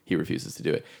he refuses to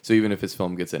do it. So even if his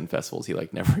film gets in festivals, he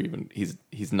like never even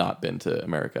he's not been to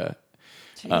America.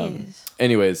 Jeez.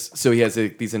 Anyways, so he has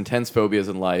these intense phobias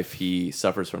in life. He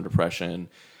suffers from depression.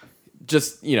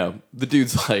 Just the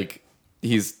dude's like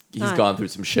he's gone through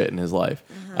some shit in his life.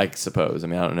 I suppose. I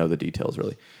mean, I don't know the details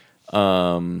really.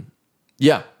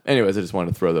 Yeah. Anyways, I just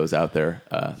wanted to throw those out there.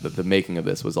 That the making of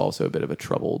this was also a bit of a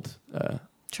troubled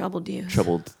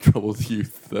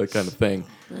youth kind of thing.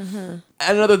 And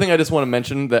another thing I just want to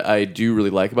mention that I do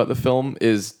really like about the film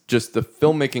is just the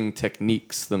filmmaking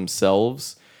techniques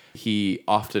themselves. He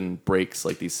often breaks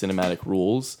like these cinematic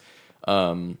rules.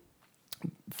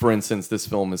 For instance, this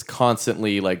film is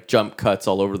constantly like jump cuts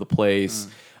all over the place.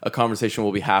 A conversation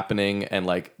will be happening and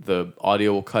like the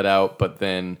audio will cut out, but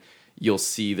then you'll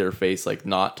see their face like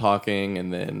not talking,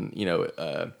 and then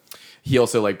he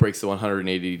also like breaks the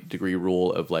 180-degree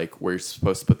rule of like where you're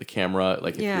supposed to put the camera.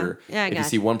 Like if you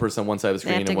see one person on one side of the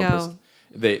screen and one person,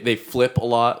 they flip a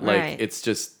lot. Like it's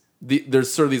just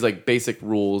there's sort of these like basic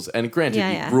rules, and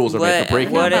granted, rules are made for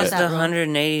breaking. What is the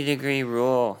 180-degree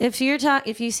rule? If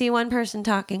you see one person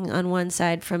talking on one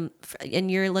side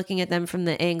and you're looking at them from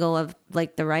the angle of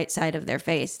like the right side of their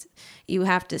face, you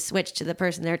have to switch to the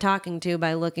person they're talking to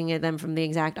by looking at them from the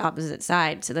exact opposite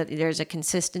side, so that there's a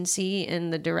consistency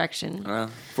in the direction.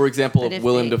 For example, if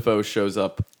Willem Dafoe shows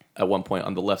up at one point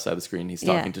on the left side of the screen, he's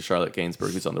talking to Charlotte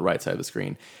Gainsbourg, who's on the right side of the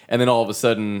screen. And then all of a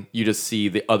sudden, you just see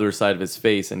the other side of his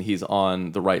face, and he's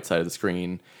on the right side of the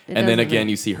screen. And then again,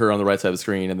 you see her on the right side of the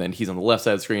screen, and then he's on the left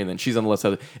side of the screen, and then she's on the left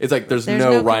side. It's like there's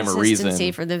no rhyme or reason.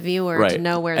 Consistency for the viewer to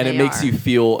know where they are. And it makes you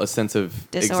feel a sense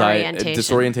of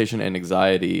disorientation and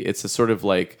anxiety. It's a sort of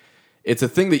like... It's a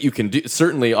thing that you can do.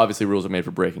 Certainly, obviously, rules are made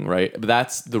for breaking, right? But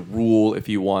that's the rule if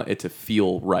you want it to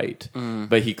feel right.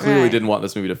 But he clearly didn't want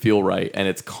this movie to feel right, and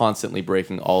it's constantly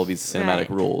breaking all of these cinematic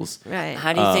rules. Right.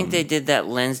 How do you think they did that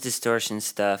lens distortion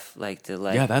stuff?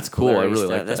 Yeah, that's cool. I really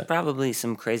like that. That's probably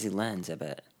some crazy lens, I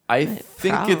bet. I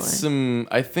think it's some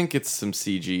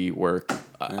CG work.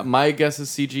 My guess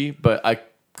is CG, but I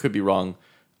could be wrong.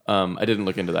 I didn't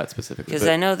look into that specifically. Because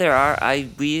I know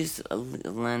we used a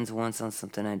lens once on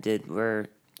something I did where...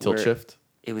 Tilt shift?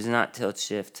 It was not tilt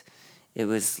shift. It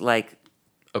was like...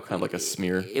 Oh, kind of like a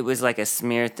smear? It was like a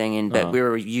smear thing, but we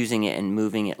were using it and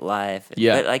moving it live.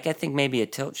 Yeah. But I think maybe a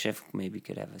tilt shift maybe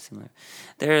could have a similar...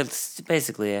 There's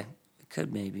basically it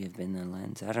could maybe have been the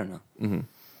lens. I don't know.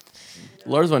 Mm-hmm.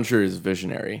 Lars von Trier is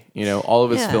visionary. All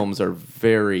of his films are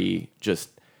very just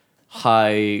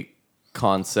high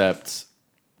concept...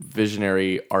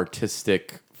 visionary,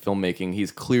 artistic filmmaking.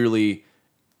 He's clearly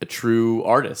a true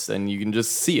artist, and you can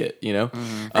just see it,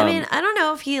 I mean, I don't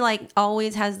know if he like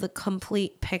always has the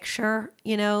complete picture,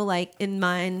 like in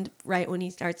mind right when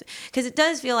he starts, because it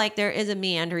does feel like there is a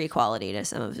meandering quality to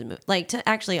some of his like to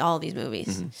actually all of these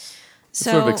movies.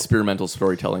 So, sort of experimental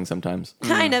storytelling sometimes.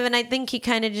 Kind of, and I think he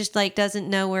kind of just like doesn't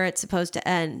know where it's supposed to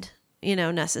end,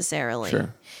 necessarily.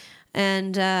 Sure.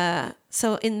 And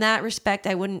so in that respect,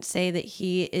 I wouldn't say that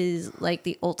he is like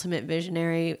the ultimate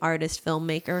visionary artist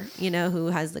filmmaker, who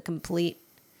has the complete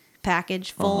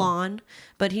package full on,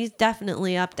 but he's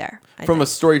definitely up there. From a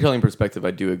storytelling perspective,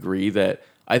 I do agree that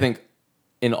I think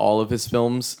in all of his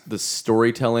films, the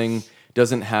storytelling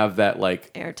doesn't have that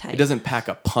like airtight. It doesn't pack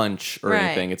a punch or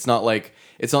anything. It's not like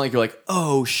you're like,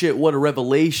 oh shit, what a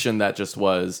revelation that just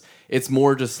was. It's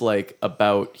more just like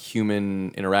about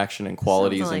human interaction and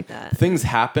qualities. Something and like that. Things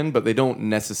happen, but they don't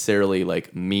necessarily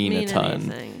like mean a ton.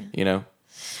 Anything.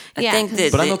 I think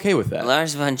that but I'm okay with that.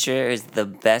 Lars von Trier is the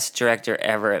best director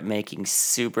ever at making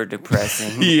super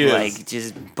depressing, He is. like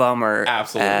just bummer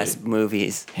ass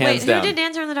movies. Hands down. Who did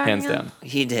Dancer in the Dark? Hands again? down.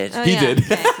 He did. Oh, He did.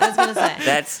 Okay. I was gonna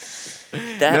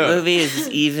say That movie is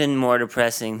even more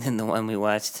depressing than the one we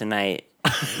watched tonight.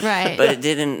 right, But it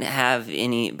didn't have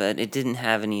any. Like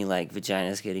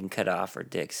vaginas getting cut off or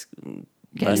dicks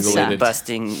Mutilated.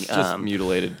 busting, Just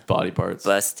mutilated body parts.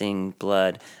 busting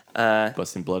blood.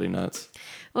 Busting bloody nuts.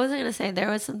 What was I gonna say?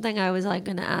 There was something I was like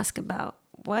gonna ask about.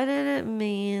 What did it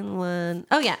mean when?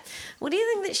 Oh yeah, what do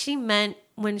you think that she meant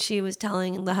when she was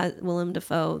telling Willem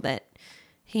Dafoe that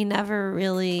he never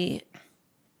really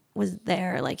was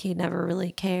there? Like he never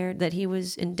really cared. That he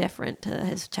was indifferent to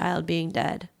his child being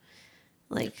dead.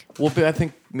 Like, well, but I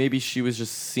think maybe she was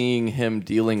just seeing him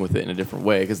dealing with it in a different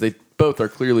way, because they both are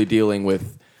clearly dealing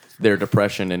with their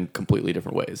depression in completely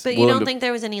different ways. but you don't think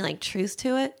there was any like truth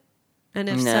to it? And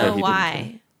if No. so, He didn't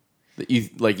why?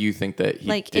 You think that he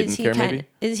Like, didn't care? Maybe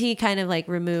is he kind of like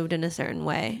removed in a certain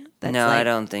way? That's No, like, I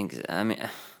don't think. I mean,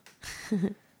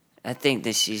 I think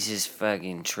that she's just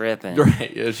fucking tripping.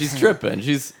 right? Yeah, she's tripping.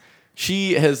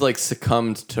 She has like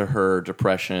succumbed to her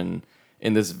depression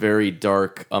in this very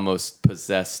dark, almost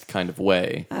possessed kind of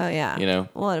way. Oh yeah.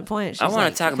 Well, at a point, I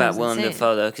want to talk about becomes Willem insane.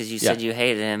 Dafoe though, because you said Yeah. you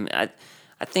hated him. I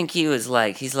think he was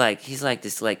like he's like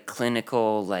this like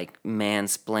clinical like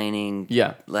mansplaining.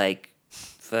 Yeah. Like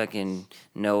fucking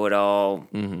know it all.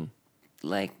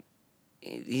 Like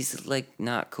he's like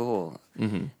not cool.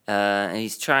 And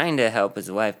he's trying to help his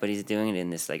wife, but he's doing it in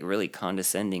this like really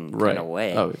condescending kind of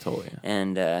way. Oh, totally. Yeah.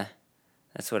 And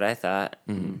that's what I thought.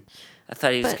 I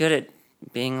thought he was But- good at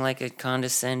being like a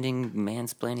condescending,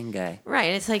 mansplaining guy.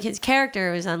 Right. It's like his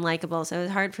character was unlikable, so it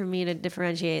was hard for me to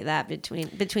differentiate that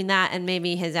between that and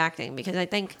maybe his acting, because I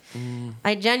think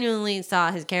I genuinely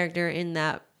saw his character in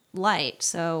that light,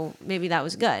 so maybe that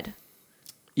was good.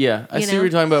 Yeah, I You see know? what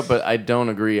you're talking about, but I don't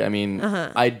agree. I mean,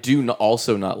 I do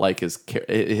also not like his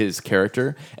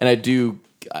character, and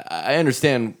I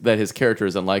understand that his character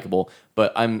is unlikable,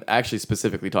 but I'm actually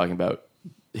specifically talking about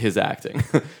his acting.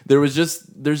 There's just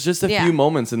a Yeah. few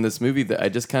moments in this movie that I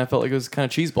just kind of felt like it was kind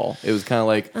of cheeseball. It was kind of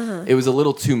like it was a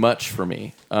little too much for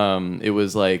me. It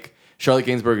was like Charlotte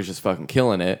Gainsbourg is just fucking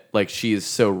killing it. Like, she is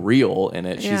so real in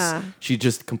it. Yeah. She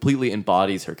just completely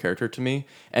embodies her character to me.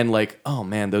 And like, oh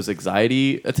man, those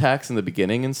anxiety attacks in the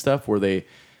beginning and stuff where they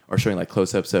are showing like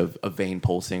close-ups of vein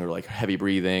pulsing or like heavy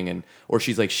breathing, or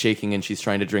she's like shaking and she's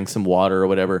trying to drink some water or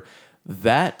whatever.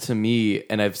 That to me,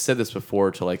 and I've said this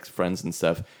before to like friends and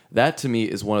stuff, that to me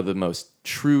is one of the most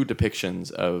true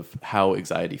depictions of how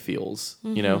anxiety feels.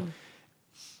 You know,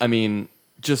 I mean,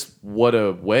 just what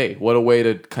a way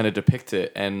to kind of depict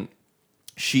it. And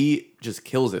she just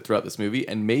kills it throughout this movie.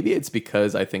 And maybe it's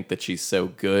because I think that she's so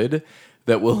good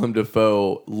that Willem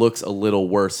Dafoe looks a little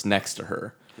worse next to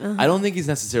her. I don't think he's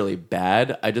necessarily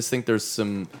bad. I just think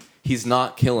he's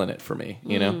not killing it for me,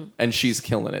 you know? And she's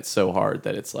killing it so hard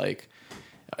that it's like,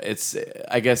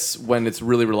 I guess when it's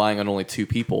really relying on only two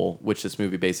people, which this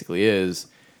movie basically is,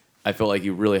 I feel like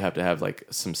you really have to have like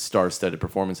some star-studded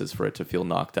performances for it to feel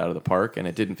knocked out of the park, and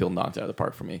it didn't feel knocked out of the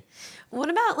park for me. What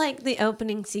about like the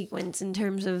opening sequence in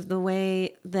terms of the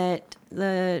way that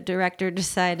the director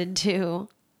decided to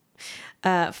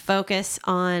focus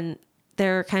on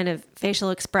their kind of facial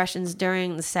expressions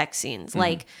during the sex scenes,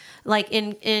 like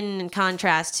in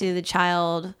contrast to the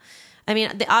child? I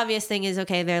mean, the obvious thing is,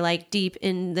 okay, they're like deep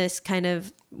in this kind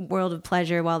of world of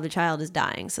pleasure while the child is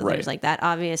dying. So Right. there's like that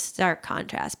obvious stark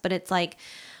contrast. But it's like,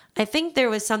 I think there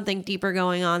was something deeper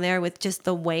going on there with just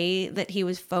the way that he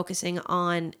was focusing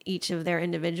on each of their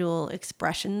individual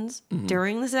expressions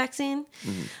during the sex scene.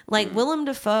 Like Willem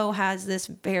Dafoe has this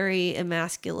very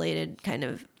emasculated kind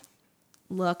of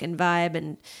look and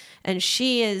vibe, and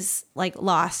she is like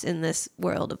lost in this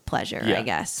world of pleasure, I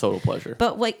guess. Total pleasure.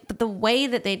 But the way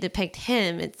that they depict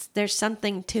him, there's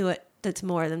something to it that's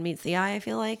more than meets the eye, I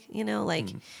feel like, you know, like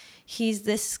he's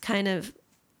this kind of,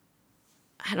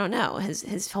 I don't know,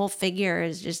 his whole figure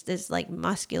is just this like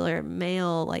muscular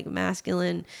male, like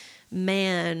masculine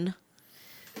man,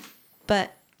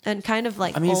 and kind of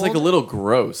like, I mean, he's like a old. little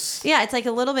gross. Yeah, it's like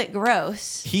a little bit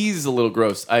gross. He's a little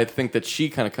gross. I think that she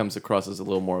kind of comes across as a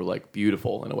little more like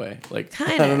beautiful in a way. Like,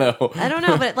 Kind I of. don't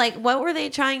know. But like, what were they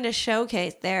trying to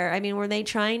showcase there? I mean, were they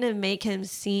trying to make him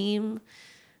seem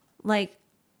like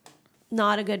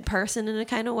not a good person in a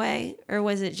kind of way, or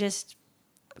was it just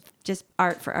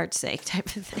art for art's sake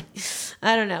type of thing?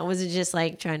 I don't know. Was it just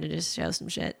like trying to just show some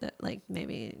shit that like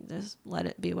maybe just let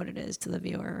it be what it is to the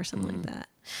viewer or something like that?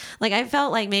 Like, I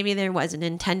felt like maybe there was an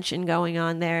intention going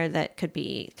on there that could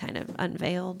be kind of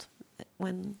unveiled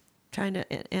when trying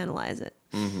to analyze it.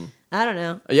 I don't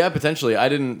know. Yeah, potentially. I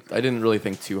didn't really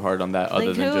think too hard on that, other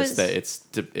Like, than who just is-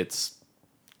 that it's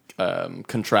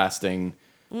contrasting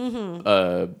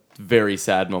a very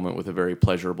sad moment with a very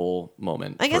pleasurable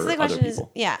moment. I guess for the question other is,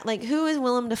 people. yeah, like, who is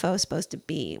Willem Dafoe supposed to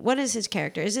be? What is his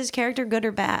character? Is his character good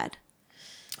or bad?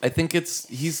 I think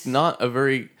he's not a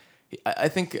very. I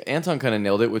think Anton kind of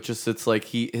nailed it with just it's like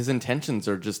his intentions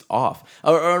are just off,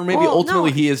 or maybe Well,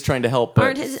 ultimately no. he is trying to help, but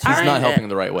Aren't he's aren't- not helping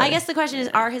the right way. I guess the question is,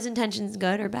 are his intentions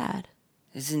good or bad?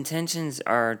 His intentions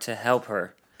are to help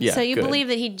her. Yeah, So you good.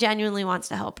 as he genuinely wants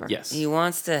to help her? Yes. He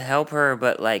wants to help her,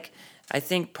 but like I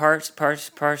think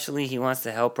partially he wants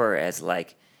to help her as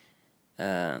like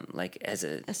as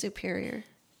A superior.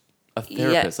 A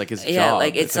therapist, like his yeah, job.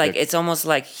 like a- it's almost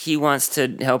like he wants to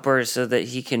help her so that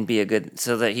he can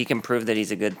so that he can prove that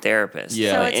he's a good therapist.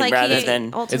 Yeah. So it's like rather he than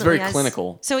ultimately It's very has-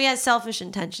 clinical. So he has selfish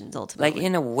intentions like ultimately.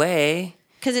 in a way.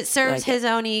 Because it serves like- his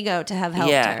own ego to have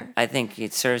helped Yeah, her. I think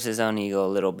it serves his own ego a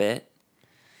little bit.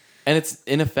 And it's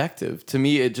ineffective. To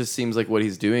me, it just seems like what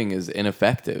he's doing is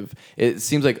ineffective. It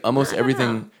seems like almost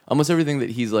everything that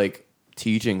he's like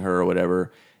teaching her or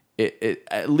whatever, it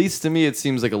at least to me, it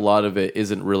seems like a lot of it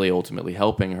isn't really ultimately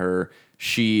helping her.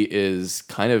 She is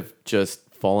kind of just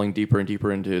falling deeper and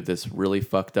deeper into this really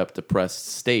fucked up, depressed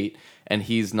state. And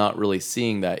he's not really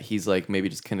seeing that. He's like maybe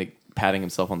just kind of patting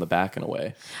himself on the back in a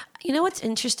way. You know what's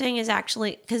interesting is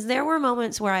actually because there were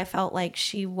moments where I felt like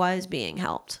she was being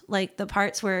helped, like the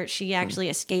parts where she actually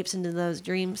escapes into those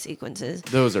dream sequences.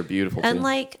 Those are beautiful And too.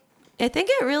 like, I think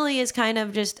it really is kind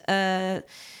of just an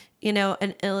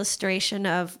illustration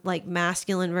of like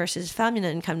masculine versus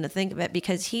feminine, come to think of it,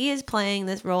 because he is playing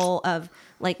this role of,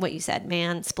 like what you said,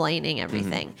 mansplaining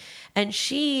everything. And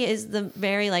she is the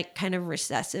very like kind of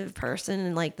recessive person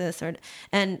and like the sort of,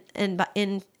 and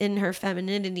in her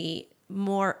femininity,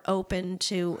 more open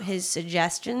to his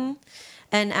suggestion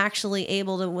and actually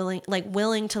able to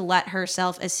willing to let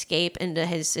herself escape into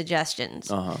his suggestions.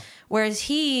 Whereas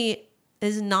he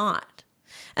is not.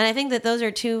 And I think that those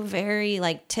are two very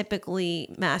like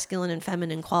typically masculine and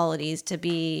feminine qualities to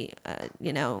be,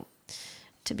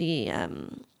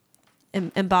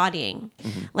 embodying.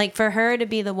 Like for her to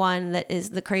be the one that is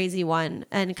the crazy one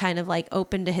and kind of like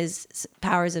open to his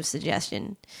powers of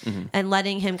suggestion and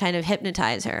letting him kind of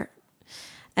hypnotize her.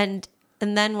 And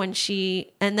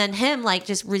then him like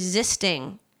just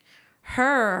resisting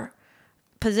her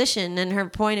position and her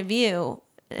point of view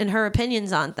and her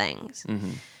opinions on things.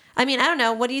 I mean, I don't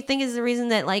know. What do you think is the reason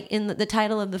that, like, in the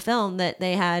title of the film that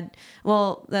they had,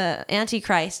 the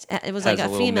Antichrist, it was like a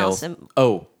female symbol.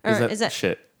 Oh, Is that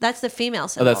shit? That's the female Oh,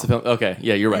 symbol. that's the film. Okay,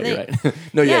 yeah, you're right. You're right.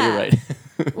 No, yeah, you're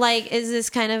right. Like, is this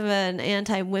kind of an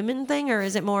anti-women thing, or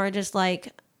is it more just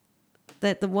like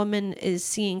that the woman is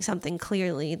seeing something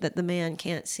clearly that the man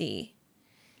can't see?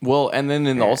 Well, and then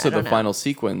in also I don't the know. final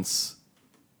sequence,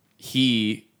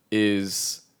 he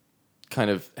is kind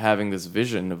of having this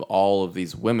vision of all of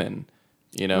these women,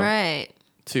 Right.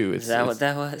 too. Is that what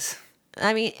that was?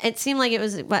 I mean, it seemed like it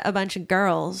was a bunch of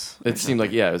girls. It seemed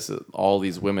like, it was all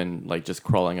these women like just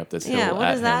crawling up this hill. Yeah, what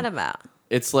at is that him. about?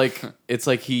 It's like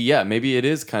maybe it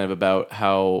is kind of about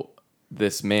how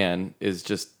this man is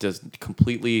just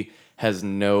completely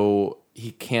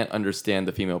he can't understand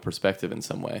the female perspective in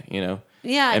some way,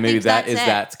 Yeah, I and maybe think that's it.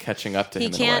 that's catching up to He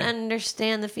him. can't in a way.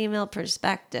 understand the female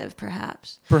perspective,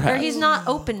 perhaps. Perhaps. Or he's not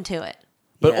open to it.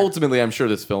 But Yeah. ultimately, I'm sure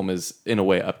this film is in a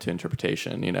way up to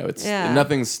interpretation. It's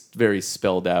nothing's very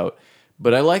spelled out.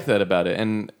 But I like that about it,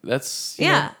 and that's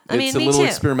I mean, it's a me little too.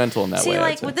 experimental in that way. See, I'd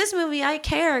like say. with this movie, I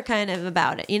care kind of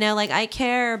about it. Like I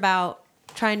care about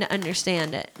trying to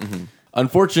understand it.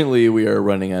 Unfortunately, we are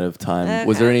running out of time.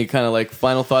 Was there Okay. any kind of like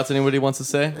final thoughts anybody wants to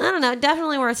say? I don't know.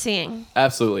 Definitely worth seeing.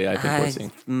 Absolutely, I think we're I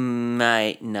seeing.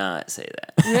 might not say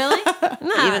that. Really?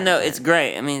 No. Even though it's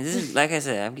great. I mean, this is, like I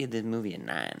said, I'd give this movie a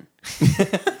 9.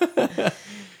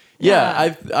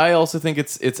 Yeah, I also think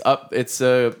it's up.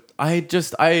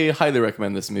 I highly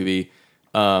recommend this movie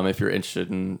if you're interested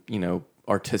in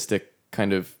artistic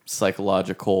kind of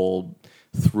psychological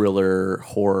thriller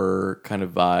horror kind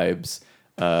of vibes.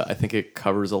 I think it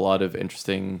covers a lot of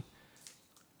interesting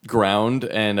ground,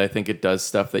 and I think it does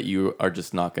stuff that you are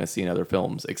just not going to see in other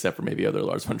films, except for maybe other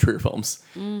Lars von Trier films.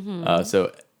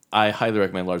 So I highly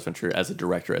recommend Lars von Trier as a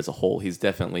director as a whole. He's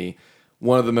definitely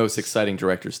one of the most exciting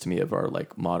directors to me of our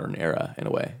like modern era in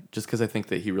a way, just because I think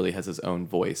that he really has his own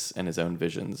voice and his own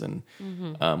visions. And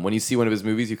when you see one of his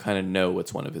movies, you kind of know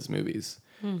it's one of his movies.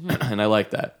 And I like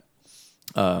that.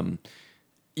 So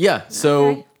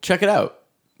Okay. check it out.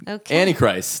 Okay.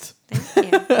 Antichrist.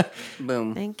 Thank you.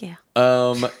 Boom. Thank you.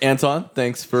 Anton,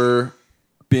 thanks for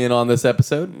being on this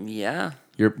episode. Yeah.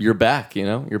 You're back,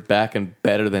 You're back and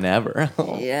better than ever.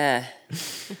 Yeah.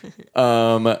 This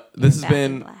has Back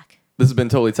in been black.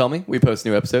 Totally Tell Me. We post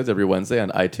new episodes every Wednesday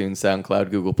on iTunes, SoundCloud,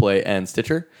 Google Play, and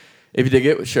Stitcher. If you dig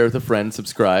it, share with a friend,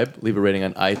 subscribe, leave a rating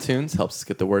on iTunes, helps us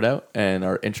get the word out. And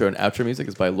our intro and outro music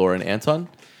is by Laura and Anton.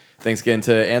 Thanks again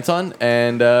to Anton,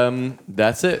 and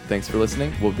that's it. Thanks for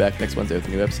listening. We'll be back next Wednesday with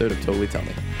a new episode of Totally Tell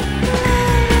Me.